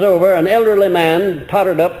lecture was over, an elderly man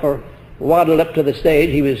tottered up or waddled up to the stage.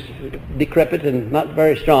 He was decrepit and not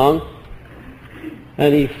very strong.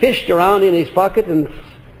 And he fished around in his pocket and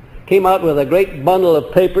came out with a great bundle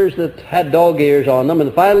of papers that had dog ears on them.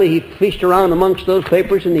 And finally he fished around amongst those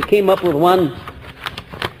papers and he came up with one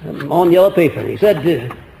on yellow paper. He said,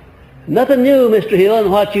 nothing new, Mr. Hill, in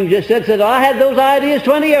what you just said. Said, I had those ideas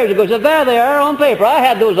 20 years ago. Said, there they are on paper. I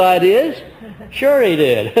had those ideas. Sure he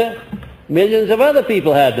did. Millions of other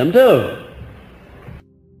people had them too.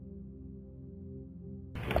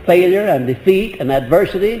 Failure and defeat and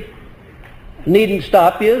adversity needn't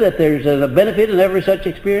stop you, that there's a benefit in every such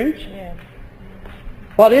experience. Yes.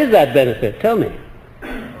 What is that benefit? Tell me.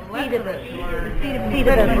 Feed of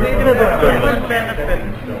it.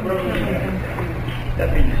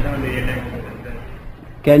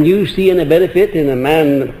 Can you see any benefit in a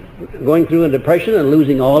man going through a depression and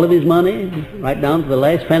losing all of his money, right down to the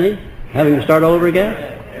last penny, having to start all over again?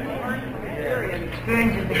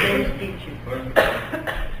 Experience is the greatest teacher.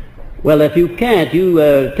 Well, if you can't, you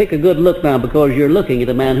take a good look now, because you're looking at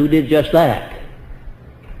a man who did just that.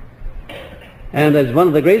 And it's one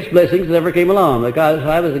of the greatest blessings that ever came along, because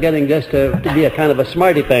I was getting just to be a kind of a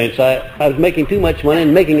smarty pants. I was making too much money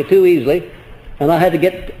and making it too easily, and I had to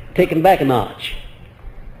get taken back a notch.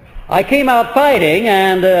 I came out fighting,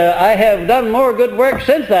 and I have done more good work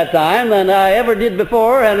since that time than I ever did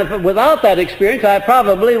before, and without that experience I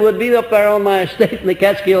probably would be up there on my estate in the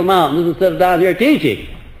Catskill Mountains instead of down here teaching.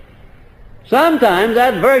 Sometimes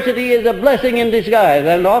adversity is a blessing in disguise,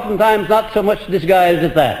 and oftentimes not so much disguised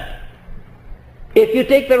at that, if you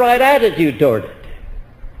take the right attitude toward it.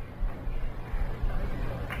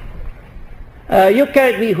 You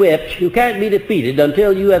can't be whipped, you can't be defeated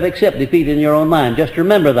until you have accepted defeat in your own mind. Just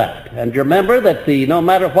remember that. And remember that no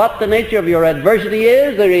matter what the nature of your adversity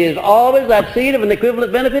is, there is always that seed of an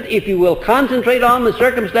equivalent benefit if you will concentrate on the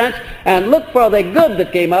circumstance and look for the good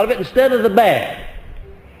that came out of it instead of the bad.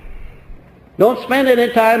 Don't spend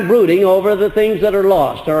any time brooding over the things that are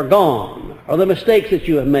lost or gone or the mistakes that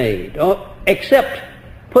you have made. Except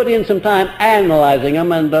put in some time analyzing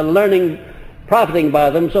them and learning, profiting by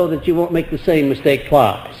them, so that you won't make the same mistake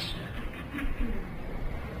twice.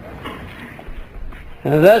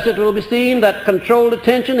 And thus it will be seen that controlled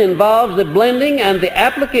attention involves the blending and the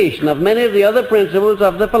application of many of the other principles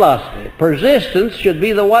of the philosophy. Persistence should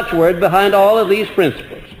be the watchword behind all of these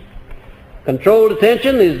principles. Controlled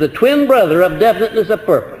attention is the twin brother of definiteness of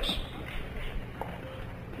purpose.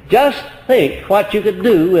 Just think what you could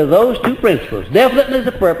do with those two principles. Definiteness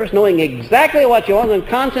of purpose, knowing exactly what you want, and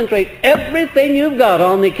concentrate everything you've got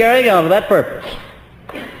on the carrying out of that purpose.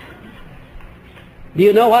 Do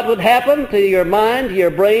you know what would happen to your mind, to your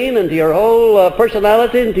brain, and to your whole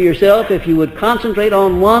personality and to yourself if you would concentrate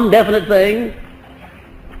on one definite thing?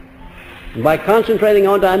 And by concentrating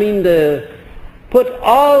on it, I mean to put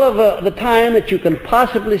all of the time that you can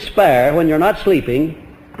possibly spare when you're not sleeping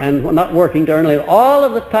and not working to earn a living, all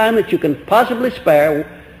of the time that you can possibly spare,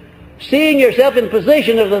 seeing yourself in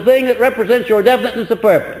position of the thing that represents your definiteness of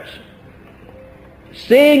purpose.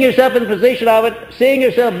 Seeing yourself in position of it, seeing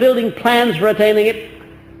yourself building plans for attaining it,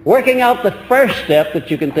 working out the first step that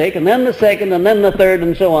you can take, and then the second, and then the third,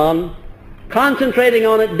 and so on, concentrating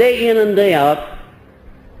on it day in and day out.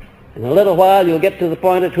 In a little while you'll get to the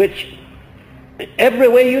point at which every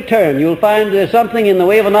way you turn, you'll find there's something in the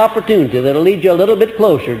way of an opportunity that'll lead you a little bit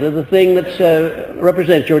closer to the thing that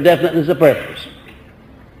represents your definiteness of purpose.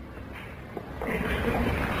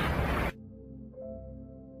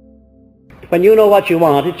 When you know what you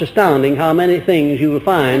want, it's astounding how many things you will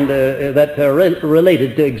find that are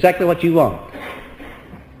related to exactly what you want.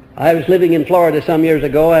 I was living in Florida some years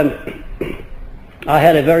ago, and I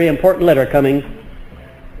had a very important letter coming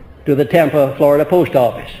to the Tampa, Florida post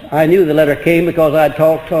office. I knew the letter came because I had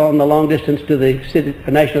talked on the long distance to the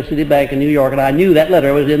National City Bank in New York, and I knew that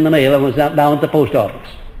letter was in the mail and was down at the post office.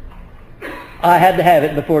 I had to have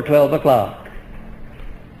it before 12 o'clock.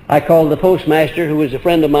 I called the postmaster, who was a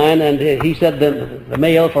friend of mine, and he said the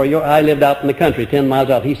mail for I lived out in the country 10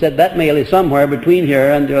 miles out. He said that mail is somewhere between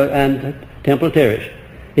here and Temple Terrace.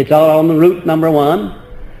 It's out on the route number 1,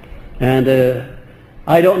 and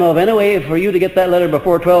I don't know of any way for you to get that letter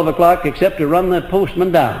before 12 o'clock except to run the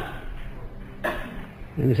postman down.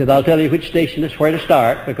 And he said, I'll tell you which station is where to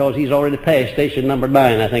start, because he's already passed station number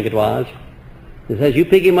 9, I think it was. He says, you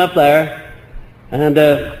pick him up there, and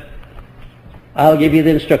I'll give you the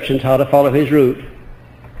instructions how to follow his route.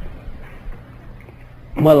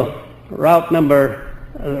 Well, route number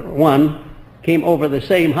 1 came over the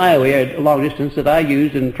same highway a long distance that I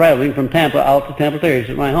used in traveling from Tampa out to Temple Terrace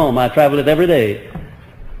at my home. I traveled it every day.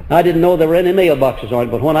 I didn't know there were any mailboxes on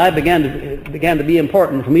it, but when I began to be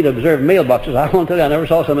important for me to observe mailboxes, I want to tell you, I never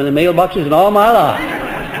saw so many mailboxes in all my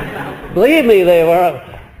life. Believe me, they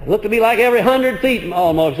looked to me like every 100 feet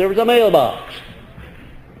almost there was a mailbox.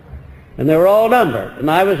 And they were all numbered.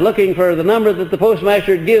 And I was looking for the number that the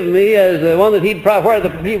postmaster had given me as the one that he would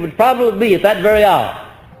probably be at that very hour.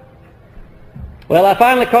 Well, I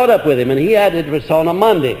finally caught up with him, and it was on a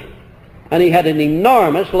Monday. And he had an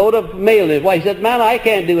enormous load of mail in his. Why, he said, man, I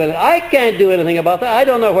can't do anything. I can't do anything about that. I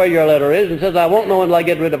don't know where your letter is. And says, I won't know until I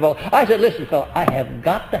get rid of all. I said, listen, fellow, I have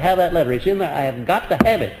got to have that letter. It's in there. I have got to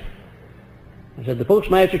have it. I said, the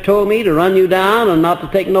postmaster told me to run you down and not to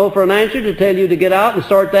take no for an answer, to tell you to get out and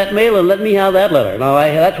sort that mail and let me have that letter. Now,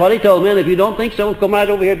 that's what he told me, and if you don't think so, come right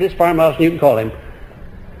over here to this farmhouse and you can call him.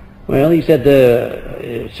 Well, he said,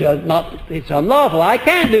 it's unlawful. I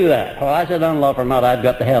can't do that. Well, I said unlawful or not, I've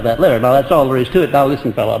got to have that letter. Now, that's all there is to it. Now,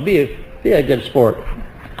 listen, fellow, be a good sport.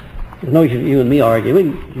 There's no use of you and me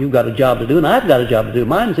arguing. You've got a job to do, and I've got a job to do.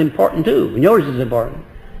 Mine's important, too, and yours is important.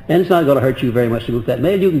 And it's not going to hurt you very much to go with that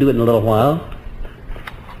mail. You can do it in a little while.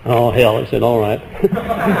 Oh, hell, I said, all right.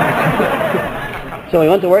 So he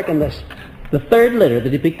went to work, and the third letter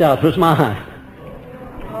that he picked out was mine.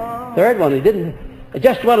 Third one, he didn't.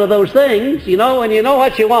 Just one of those things, you know, when you know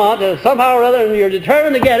what you want, somehow or other, and you're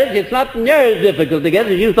determined to get it, it's not near as difficult to get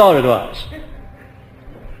as you thought it was.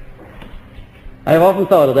 I've often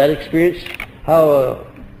thought of that experience, how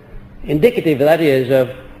indicative that is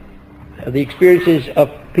of the experiences of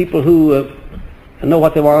people who know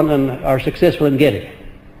what they want and are successful in getting it.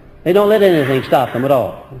 They don't let anything stop them at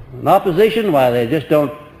all. In opposition, why, they just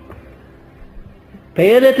don't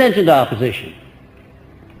pay any attention to opposition.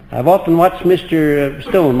 I've often watched Mr.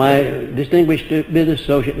 Stone, my distinguished business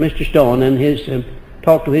associate, Mr. Stone, and his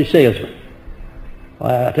talk to his salesman.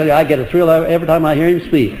 Well, I tell you, I get a thrill every time I hear him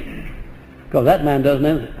speak. Because that man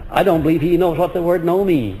doesn't, I don't believe he knows what the word no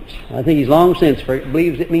means. I think he's long since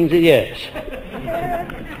believes it means a yes.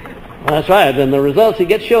 That's right, and the results he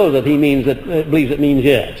gets show that he believes it means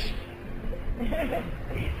yes.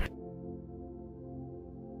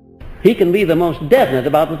 He can be the most definite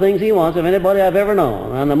about the things he wants of anybody I've ever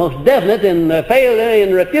known, and the most definite in failure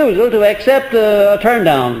in refusal to accept a turn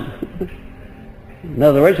down. In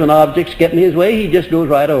other words, when objects get in his way, he just goes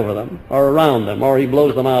right over them, or around them, or he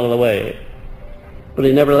blows them out of the way. But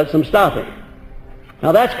he never lets them stop him.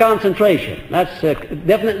 Now that's concentration. That's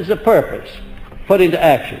definiteness of purpose put into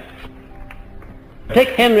action. Take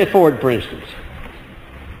Henry Ford, for instance.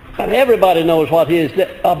 And everybody knows what his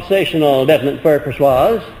obsessional definite purpose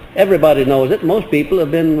was. Everybody knows it. Most people have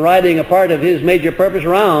been riding a part of his major purpose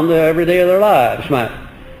around every day of their lives,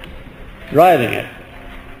 driving it.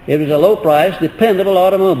 It was a low-priced, dependable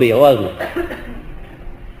automobile, wasn't it?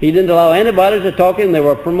 He didn't allow anybody to talk in. There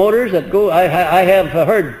were promoters that go. I have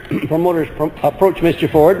heard promoters approach Mr.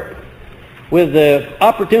 Ford with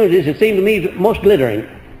opportunities that seemed to me most glittering.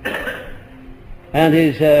 And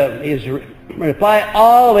his reply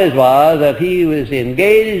always was that he was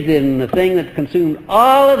engaged in the thing that consumed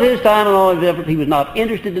all of his time and all of his effort. He was not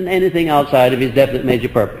interested in anything outside of his definite major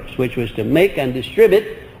purpose, which was to make and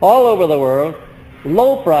distribute all over the world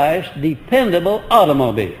low-priced, dependable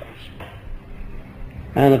automobiles.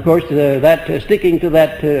 And of course, sticking to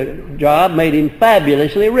that job made him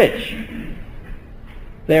fabulously rich.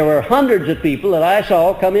 There were hundreds of people that I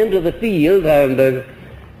saw come into the field and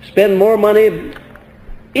spend more money,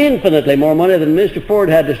 infinitely more money than Mr. Ford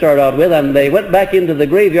had to start out with, and they went back into the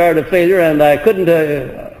graveyard of failure, and I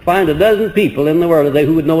couldn't find a dozen people in the world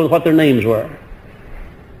who would know what their names were.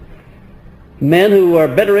 Men who were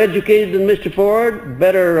better educated than Mr. Ford,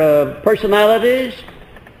 better personalities,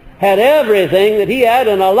 had everything that he had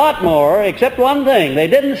and a lot more, except one thing. They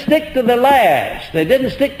didn't stick to the last. They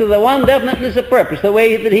didn't stick to the one definiteness of purpose the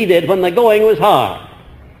way that he did when the going was hard.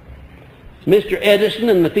 Mr. Edison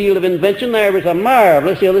in the field of invention, there was a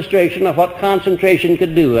marvelous illustration of what concentration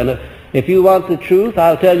could do. And if you want the truth,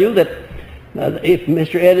 I'll tell you that if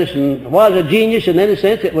Mr. Edison was a genius in any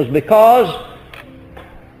sense, it was because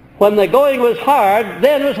when the going was hard,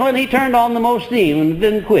 then was when he turned on the most steam and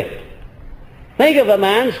didn't quit. Think of a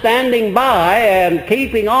man standing by and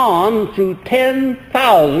keeping on through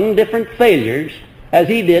 10,000 different failures as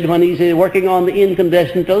he did when he's working on the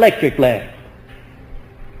incandescent electric lamp.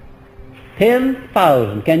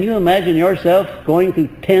 10,000. Can you imagine yourself going through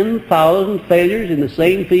 10,000 failures in the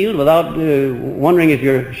same field without wondering if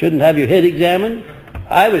you shouldn't have your head examined?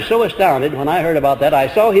 I was so astounded when I heard about that. I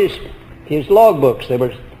saw his logbooks. There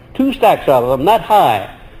were 2 stacks of them, that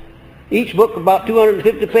high. Each book about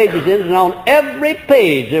 250 pages in, and on every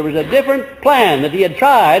page there was a different plan that he had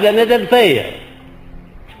tried and it had failed.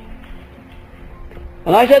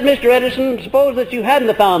 And I said, Mr. Edison, suppose that you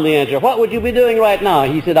hadn't found the answer. What would you be doing right now?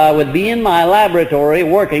 He said, I would be in my laboratory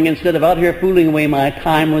working instead of out here fooling away my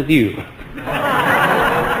time with you.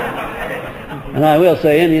 And I will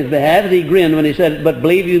say in his behalf, he grinned when he said it, but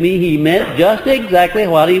believe you me, he meant just exactly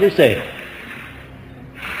what he was saying.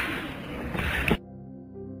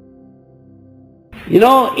 You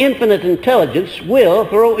know, infinite intelligence will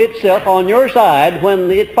throw itself on your side when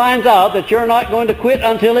it finds out that you're not going to quit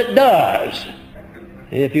until it does.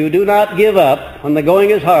 If you do not give up when the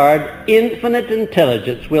going is hard, infinite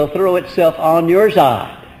intelligence will throw itself on your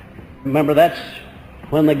side. Remember, that's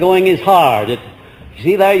when the going is hard. You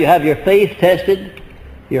see there, you have your faith tested,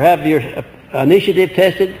 you have your initiative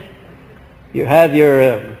tested, you have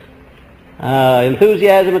your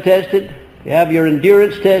enthusiasm tested, you have your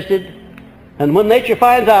endurance tested, And when nature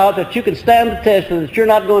finds out that you can stand the test and that you're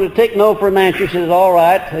not going to take no for an answer, she says, all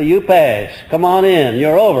right, you pass. Come on in.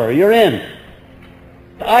 You're over. You're in.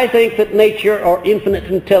 I think that nature or infinite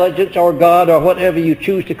intelligence or God or whatever you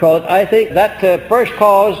choose to call it, I think that first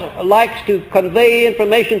cause likes to convey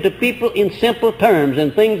information to people in simple terms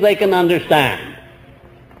and things they can understand.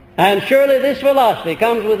 And surely this philosophy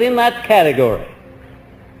comes within that category.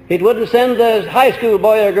 It wouldn't send the high school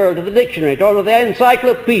boy or girl to the dictionary or to the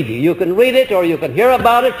encyclopedia. You can read it or you can hear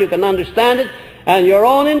about it, you can understand it, and your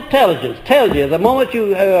own intelligence tells you the moment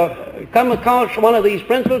you come across one of these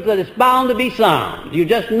principles that it's bound to be sound. You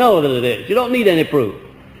just know that it is. You don't need any proof.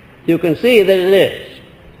 You can see that it is.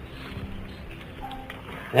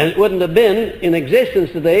 And it wouldn't have been in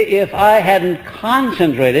existence today if I hadn't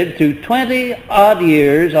concentrated through 20-odd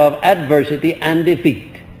years of adversity and defeat.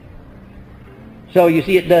 So you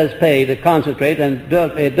see, it does pay to concentrate, and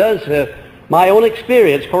my own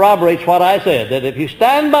experience corroborates what I said, that if you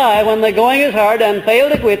stand by when the going is hard and fail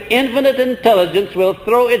to quit, infinite intelligence will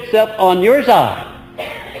throw itself on your side.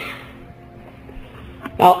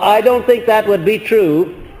 Now, I don't think that would be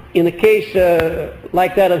true in a case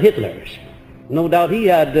like that of Hitler's. No doubt he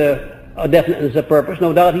had a definiteness of purpose.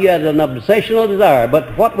 No doubt he had an obsessional desire.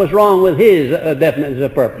 But what was wrong with his definiteness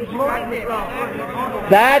of purpose?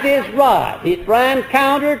 That is right. It ran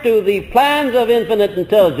counter to the plans of infinite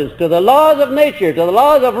intelligence, to the laws of nature, to the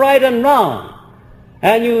laws of right and wrong.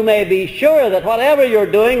 And you may be sure that whatever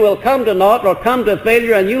you're doing will come to naught or come to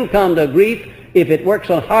failure, and you'll come to grief if it works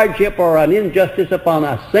on hardship or an injustice upon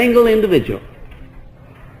a single individual.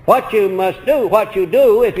 What you must do, what you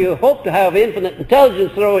do, if you hope to have infinite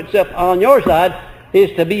intelligence throw itself on your side,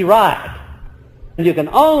 is to be right. And you can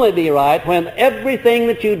only be right when everything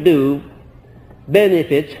that you do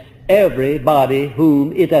benefits everybody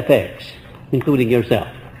whom it affects, including yourself.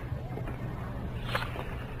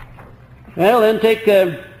 Well, then take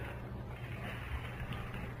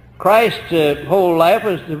Christ's whole life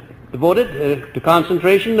was devoted to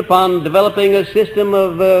concentration upon developing a system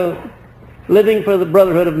of living for the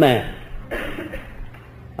brotherhood of man.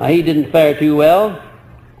 Now, he didn't fare too well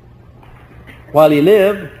while he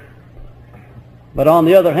lived, but on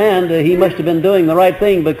the other hand, he must have been doing the right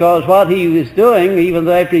thing, because what he was doing, even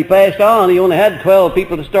though after he passed on, he only had 12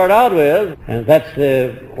 people to start out with. And that's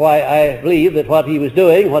why I believe that what he was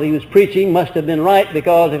doing, what he was preaching, must have been right,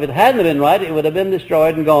 because if it hadn't been right, it would have been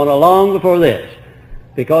destroyed and gone long before this.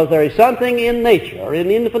 Because there is something in nature, or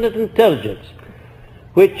in infinite intelligence,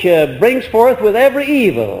 which brings forth with every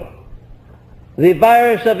evil the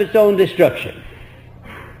virus of its own destruction.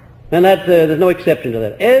 And that there's no exception to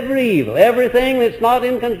that. Every evil, everything that's not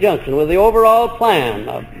in conjunction with the overall plan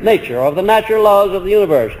of nature, or of the natural laws of the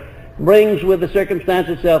universe, brings with the circumstance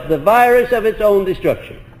itself the virus of its own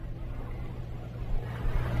destruction.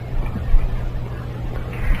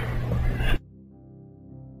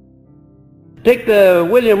 Take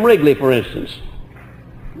William Wrigley, for instance.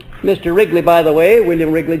 Mr. Wrigley, by the way,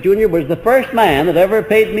 William Wrigley, Jr., was the first man that ever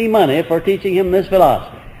paid me money for teaching him this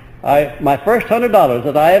philosophy. My first $100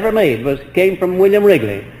 that I ever made came from William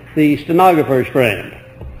Wrigley, the stenographer's friend.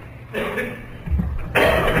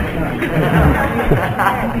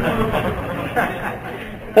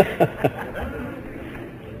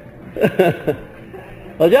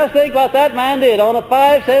 Well, just think what that man did on a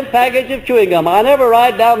 5-cent package of chewing gum. I never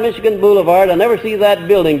ride down Michigan Boulevard. I never see that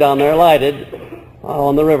building down there lighted,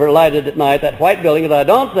 on the river, lighted at night, that white building, and I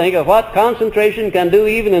don't think of what concentration can do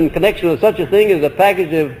even in connection with such a thing as a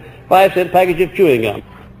 5-cent package of chewing gum.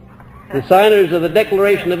 The signers of the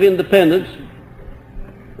Declaration of Independence,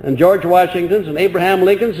 and George Washington's and Abraham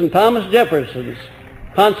Lincoln's and Thomas Jefferson's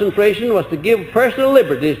concentration was to give personal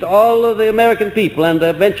liberties to all of the American people and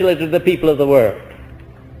eventually to the people of the world.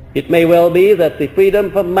 It may well be that the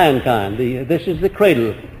freedom of mankind, this is the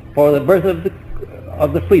cradle for the birth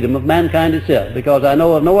of the freedom of mankind itself, because I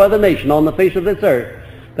know of no other nation on the face of this earth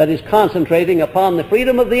that is concentrating upon the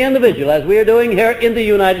freedom of the individual as we are doing here in the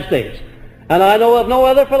United States. And I know of no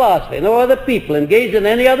other philosophy, no other people engaged in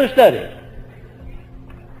any other study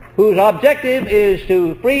whose objective is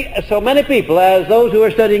to free so many people as those who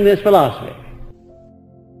are studying this philosophy.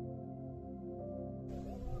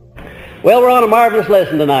 Well, we're on a marvelous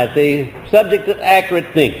lesson tonight, the subject of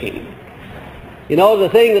accurate thinking. You know, the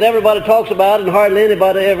thing that everybody talks about and hardly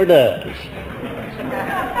anybody ever does.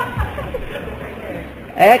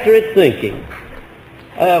 Accurate thinking.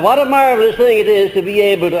 What a marvelous thing it is to be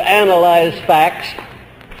able to analyze facts,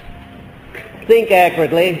 think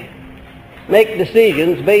accurately, make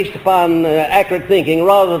decisions based upon accurate thinking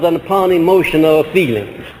rather than upon emotional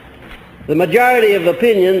feelings. The majority of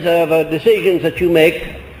opinions of decisions that you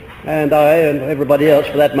make, and I and everybody else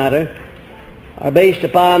for that matter, are based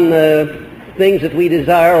upon things that we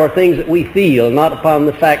desire or things that we feel, not upon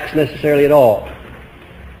the facts necessarily at all.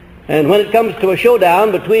 And when it comes to a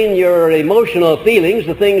showdown between your emotional feelings,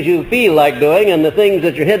 the things you feel like doing, and the things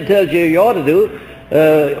that your head tells you you ought to do,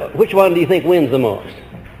 which one do you think wins the most?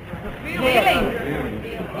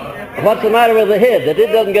 What's the matter with the head that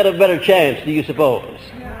it doesn't get a better chance, do you suppose?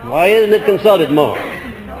 Why isn't it consulted more?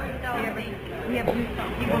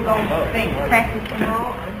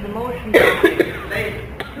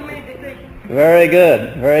 Very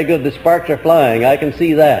good, very good. The sparks are flying. I can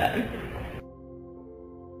see that.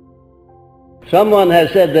 Someone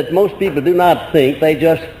has said that most people do not think, they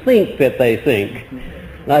just think that they think.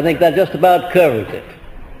 And I think that just about covers it.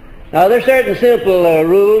 Now, there are certain simple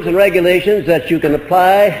rules and regulations that you can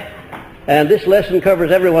apply, and this lesson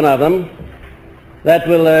covers every one of them, that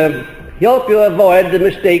will help you avoid the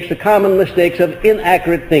mistakes, the common mistakes of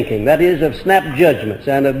inaccurate thinking, that is, of snap judgments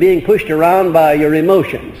and of being pushed around by your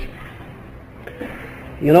emotions.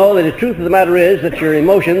 You know, the truth of the matter is that your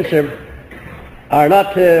emotions are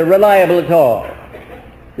not reliable at all.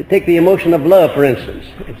 Take the emotion of love, for instance.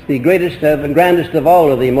 It's the greatest and grandest of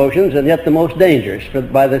all of the emotions, and yet the most dangerous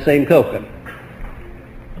by the same token.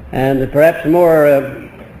 And perhaps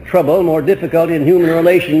more trouble, more difficulty in human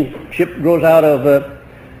relationship grows out of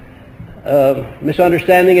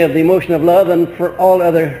misunderstanding of the emotion of love than for all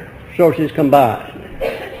other sources combined.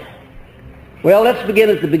 Well, let's begin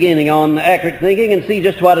at the beginning on accurate thinking and see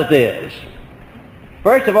just what it is.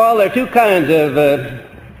 First of all, there are two kinds of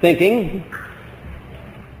thinking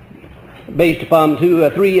based upon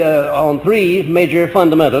three major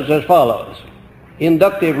fundamentals as follows.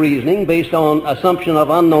 Inductive reasoning based on assumption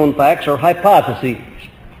of unknown facts or hypotheses.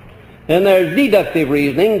 Then there's deductive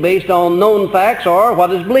reasoning based on known facts or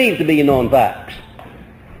what is believed to be known facts.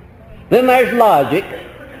 Then there's logic,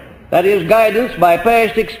 that is guidance by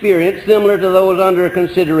past experience similar to those under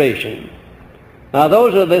consideration. Now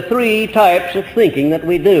those are the three types of thinking that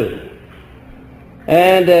we do.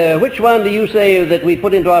 And which one do you say that we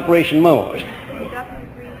put into operation most?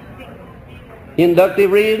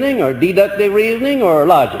 Inductive reasoning or deductive reasoning or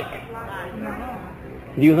logic?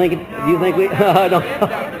 Do you think we I don't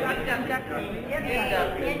know.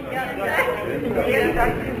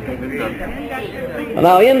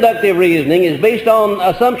 Now, inductive reasoning is based on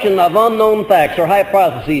assumption of unknown facts or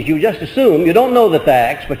hypotheses. You just assume, you don't know the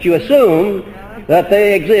facts, but you assume that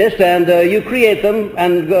they exist, and you create them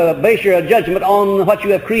and base your judgment on what you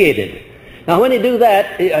have created. Now, when you do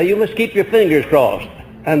that, you must keep your fingers crossed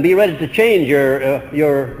and be ready to change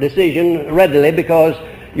your decision readily, because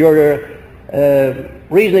your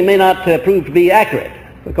reasoning may not prove to be accurate,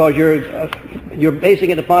 because you're basing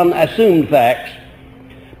it upon assumed facts.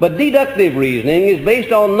 But deductive reasoning is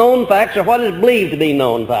based on known facts or what is believed to be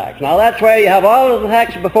known facts. Now that's where you have all of the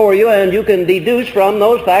facts before you, and you can deduce from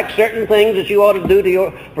those facts certain things that you ought to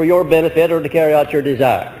do for your benefit or to carry out your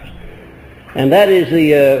desires. And that is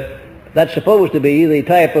that's supposed to be the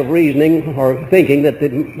type of reasoning or thinking that the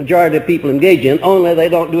majority of people engage in, only they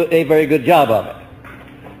don't do a very good job of it.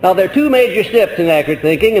 Now there are two major steps in accurate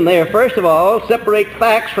thinking, and they are, first of all, separate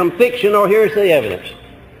facts from fiction or hearsay evidence.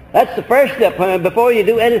 That's the first step. Before you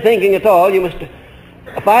do any thinking at all, you must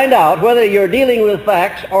find out whether you're dealing with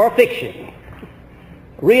facts or fiction,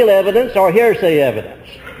 real evidence or hearsay evidence.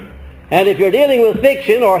 And if you're dealing with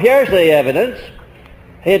fiction or hearsay evidence,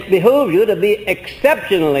 it behooves you to be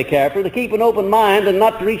exceptionally careful, to keep an open mind and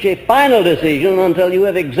not to reach a final decision until you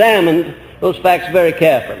have examined those facts very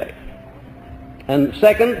carefully. And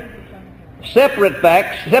second, separate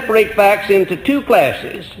facts into two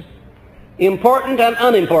classes: important and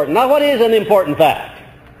unimportant. Now, what is an important fact?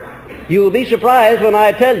 You will be surprised when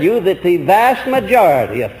I tell you that the vast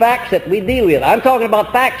majority of facts that we deal with, I'm talking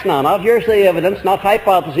about facts now, not hearsay evidence, not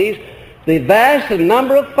hypotheses, the vast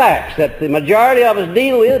number of facts that the majority of us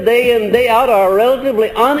deal with day in, day out are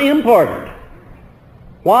relatively unimportant.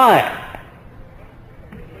 Why?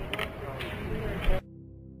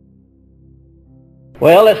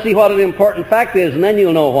 Well, let's see what an important fact is, and then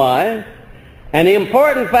you'll know why. An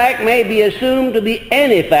important fact may be assumed to be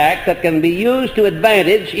any fact that can be used to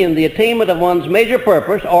advantage in the attainment of one's major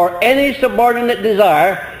purpose or any subordinate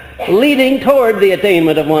desire leading toward the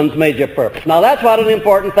attainment of one's major purpose. Now that's what an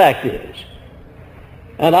important fact is.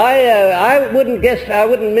 And I wouldn't miss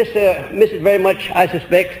it very much, I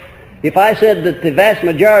suspect, if I said that the vast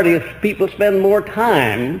majority of people spend more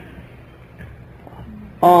time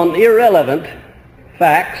on irrelevant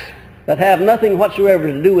facts that have nothing whatsoever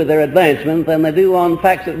to do with their advancement than they do on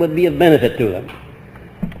facts that would be of benefit to them.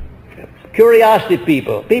 Curiosity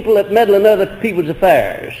people that meddle in other people's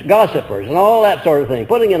affairs, gossipers, and all that sort of thing,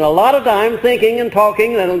 putting in a lot of time thinking and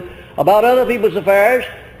talking and about other people's affairs,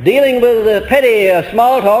 dealing with petty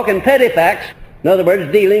small talk and petty facts. In other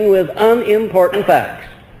words, dealing with unimportant facts.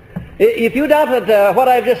 If you doubt that what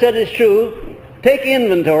I've just said is true, take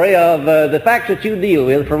inventory of the facts that you deal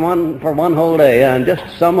with for one whole day and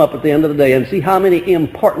just sum up at the end of the day and see how many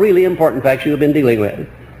really important facts you have been dealing with.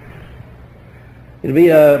 It'd be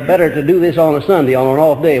better to do this on a Sunday, on an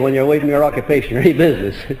off day, when you're away from your occupation or your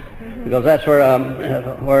business, because that's where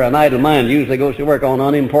an idle mind usually goes to work on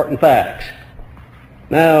unimportant facts.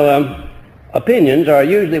 Now, opinions are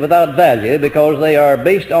usually without value because they are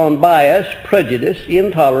based on bias, prejudice,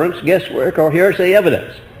 intolerance, guesswork, or hearsay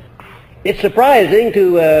evidence. It's surprising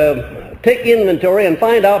to take inventory and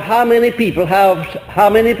find out how many people have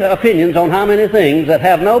how many opinions on how many things that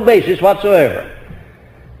have no basis whatsoever,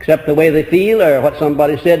 except the way they feel or what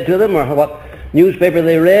somebody said to them or what newspaper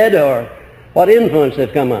they read or what influence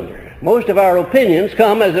they've come under. Most of our opinions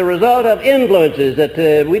come as a result of influences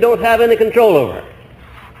that we don't have any control over.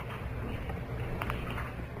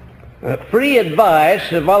 Free advice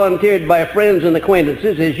volunteered by friends and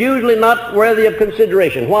acquaintances is usually not worthy of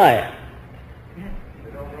consideration. Why?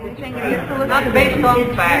 Not based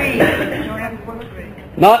on facts.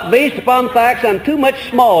 Not based upon facts and too much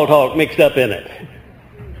small talk mixed up in it.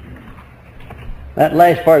 That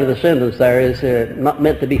last part of the sentence there is not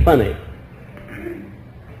meant to be funny.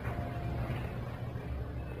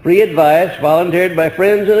 Free advice volunteered by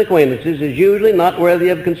friends and acquaintances is usually not worthy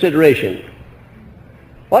of consideration.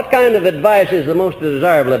 What kind of advice is the most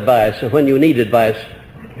desirable advice when you need advice?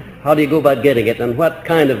 How do you go about getting it, and what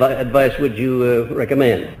kind of advice would you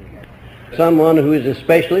recommend? Someone who is a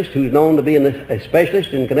specialist, who's known to be a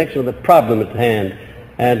specialist in connection with the problem at hand,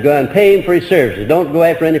 and go and pay him for his services. Don't go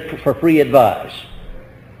after any for free advice.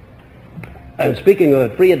 And speaking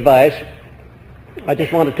of free advice, I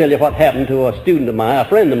just want to tell you what happened to a student of mine, a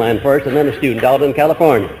friend of mine first, and then a student out in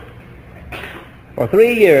California. For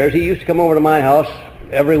 3 years, he used to come over to my house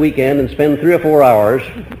every weekend and spend 3 or 4 hours,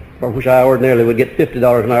 for which I ordinarily would get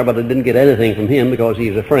 $50 an hour, but I didn't get anything from him because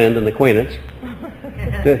he's a friend and acquaintance.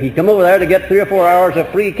 So he'd come over there to get 3 or 4 hours of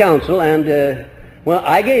free counsel, and, well,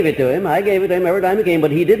 I gave it to him. I gave it to him every time he came,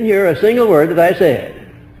 but he didn't hear a single word that I said.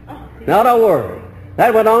 Not a word.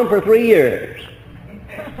 That went on for 3 years.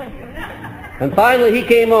 And finally he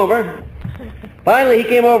came over.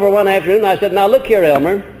 One afternoon, and I said, now look here,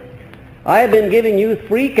 Elmer. I have been giving you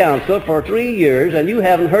free counsel for 3 years, and you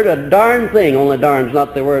haven't heard a darn thing. Only darn's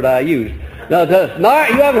not the word I used. No,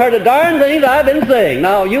 you haven't heard a darn thing that I've been saying.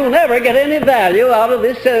 Now, you'll never get any value out of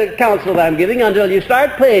this counsel that I'm giving until you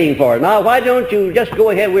start paying for it. Now, why don't you just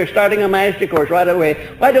go ahead? We're starting a master course right away.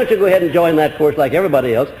 Why don't you go ahead and join that course like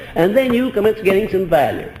everybody else, and then you commence getting some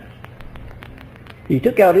value. He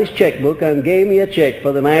took out his checkbook and gave me a check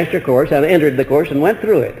for the master course and entered the course and went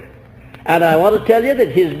through it. And I want to tell you that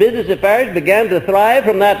his business affairs began to thrive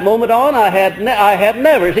from that moment on. I had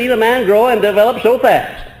never seen a man grow and develop so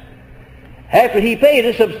fast. After he paid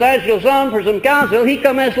a substantial sum for some counsel, he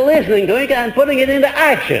commenced listening to it and putting it into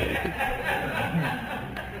action.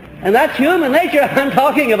 And that's human nature I'm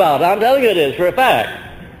talking about. I'm telling you it is for a fact.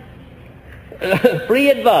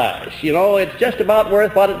 Free advice, you know, it's just about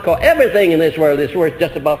worth what it costs. Everything in this world is worth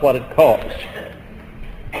just about what it costs.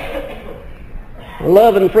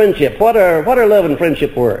 Love and friendship. What are love and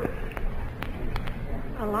friendship worth?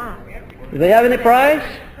 A lot. Do they have any price?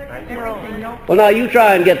 No. Well, now you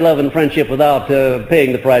try and get love and friendship without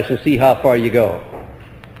paying the price and see how far you go.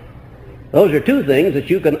 Those are two things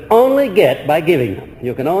that you can only get by giving them.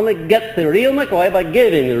 You can only get the real McCoy by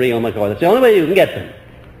giving the real McCoy. That's the only way you can get them.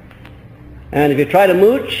 And if you try to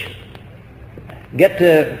mooch, get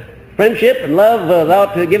to friendship and love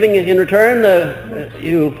without giving in return,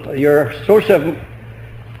 your source of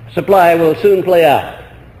supply will soon play out.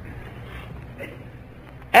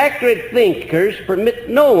 Accurate thinkers permit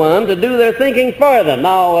no one to do their thinking for them.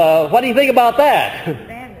 Now, what do you think about that?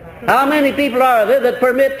 How many people are there that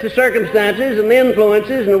permit the circumstances and the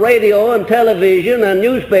influences and radio and television and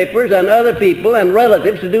newspapers and other people and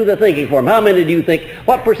relatives to do the thinking for them? How many do you think,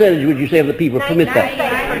 what percentage would you say of the people permit that?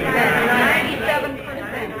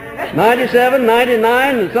 97,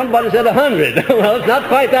 99, and somebody said 100. Well, it's not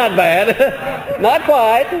quite that bad. Not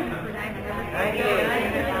quite.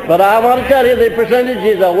 But I want to tell you the percentage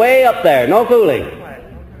is way up there. No fooling.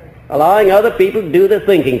 Allowing other people to do the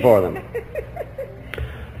thinking for them.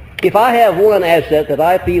 If I have one asset that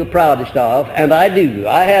I feel proudest of, and I do,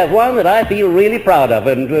 I have one that I feel really proud of,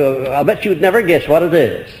 and I bet you'd never guess what it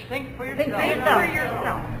is. Think for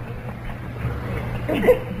yourself.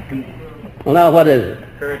 Well, now what is it?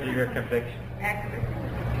 Courage of your conviction.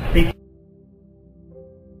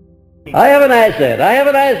 I have an asset. I have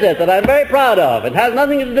an asset that I'm very proud of. It has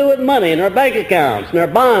nothing to do with money, nor bank accounts, nor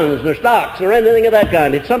bonds, nor stocks, nor anything of that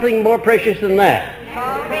kind. It's something more precious than that.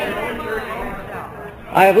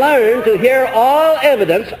 I have learned to hear all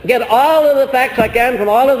evidence, get all of the facts I can from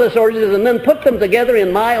all of the sources, and then put them together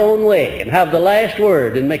in my own way and have the last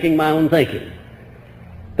word in making my own thinking.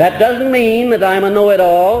 That doesn't mean that I'm a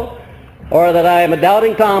know-it-all, or that I am a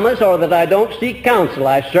doubting Thomas, or that I don't seek counsel.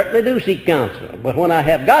 I certainly do seek counsel. But when I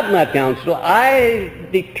have gotten that counsel, I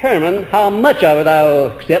determine how much of it I will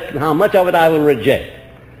accept and how much of it I will reject.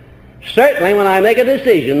 Certainly when I make a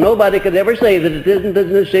decision, nobody could ever say that it isn't the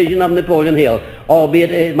decision of Napoleon Hill, albeit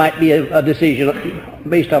it might be a decision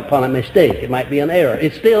based upon a mistake. It might be an error.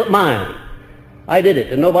 It's still mine. I did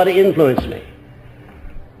it, and nobody influenced me.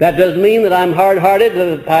 That doesn't mean that I'm hard-hearted,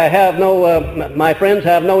 that I have no, my friends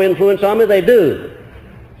have no influence on me. They do.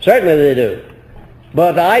 Certainly they do.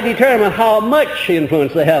 But I determine how much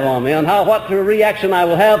influence they have on me and what reaction I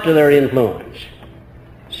will have to their influence.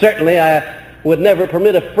 Certainly I would never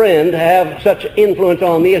permit a friend to have such influence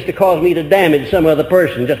on me as to cause me to damage some other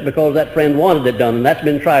person just because that friend wanted it done, and that's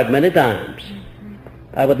been tried many times.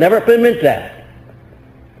 I would never permit that.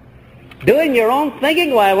 Doing your own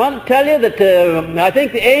thinking, well, I want to tell you that I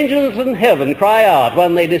think the angels in heaven cry out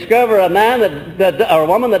when they discover a man or a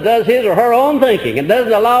woman that does his or her own thinking and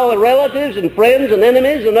doesn't allow the relatives and friends and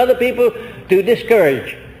enemies and other people to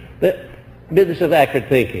discourage the business of accurate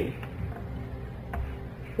thinking.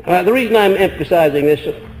 The reason I'm emphasizing this,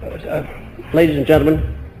 ladies and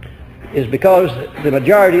gentlemen, is because the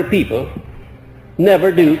majority of people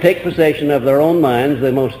never do take possession of their own minds,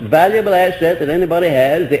 the most valuable asset that anybody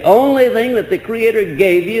has, the only thing that the Creator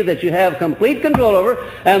gave you that you have complete control over,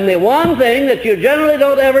 and the one thing that you generally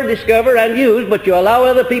don't ever discover and use, but you allow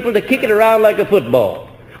other people to kick it around like a football.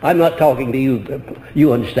 I'm not talking to you.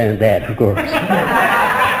 You understand that, of course.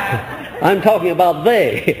 I'm talking about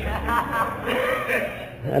they.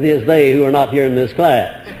 That is, they who are not here in this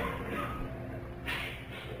class.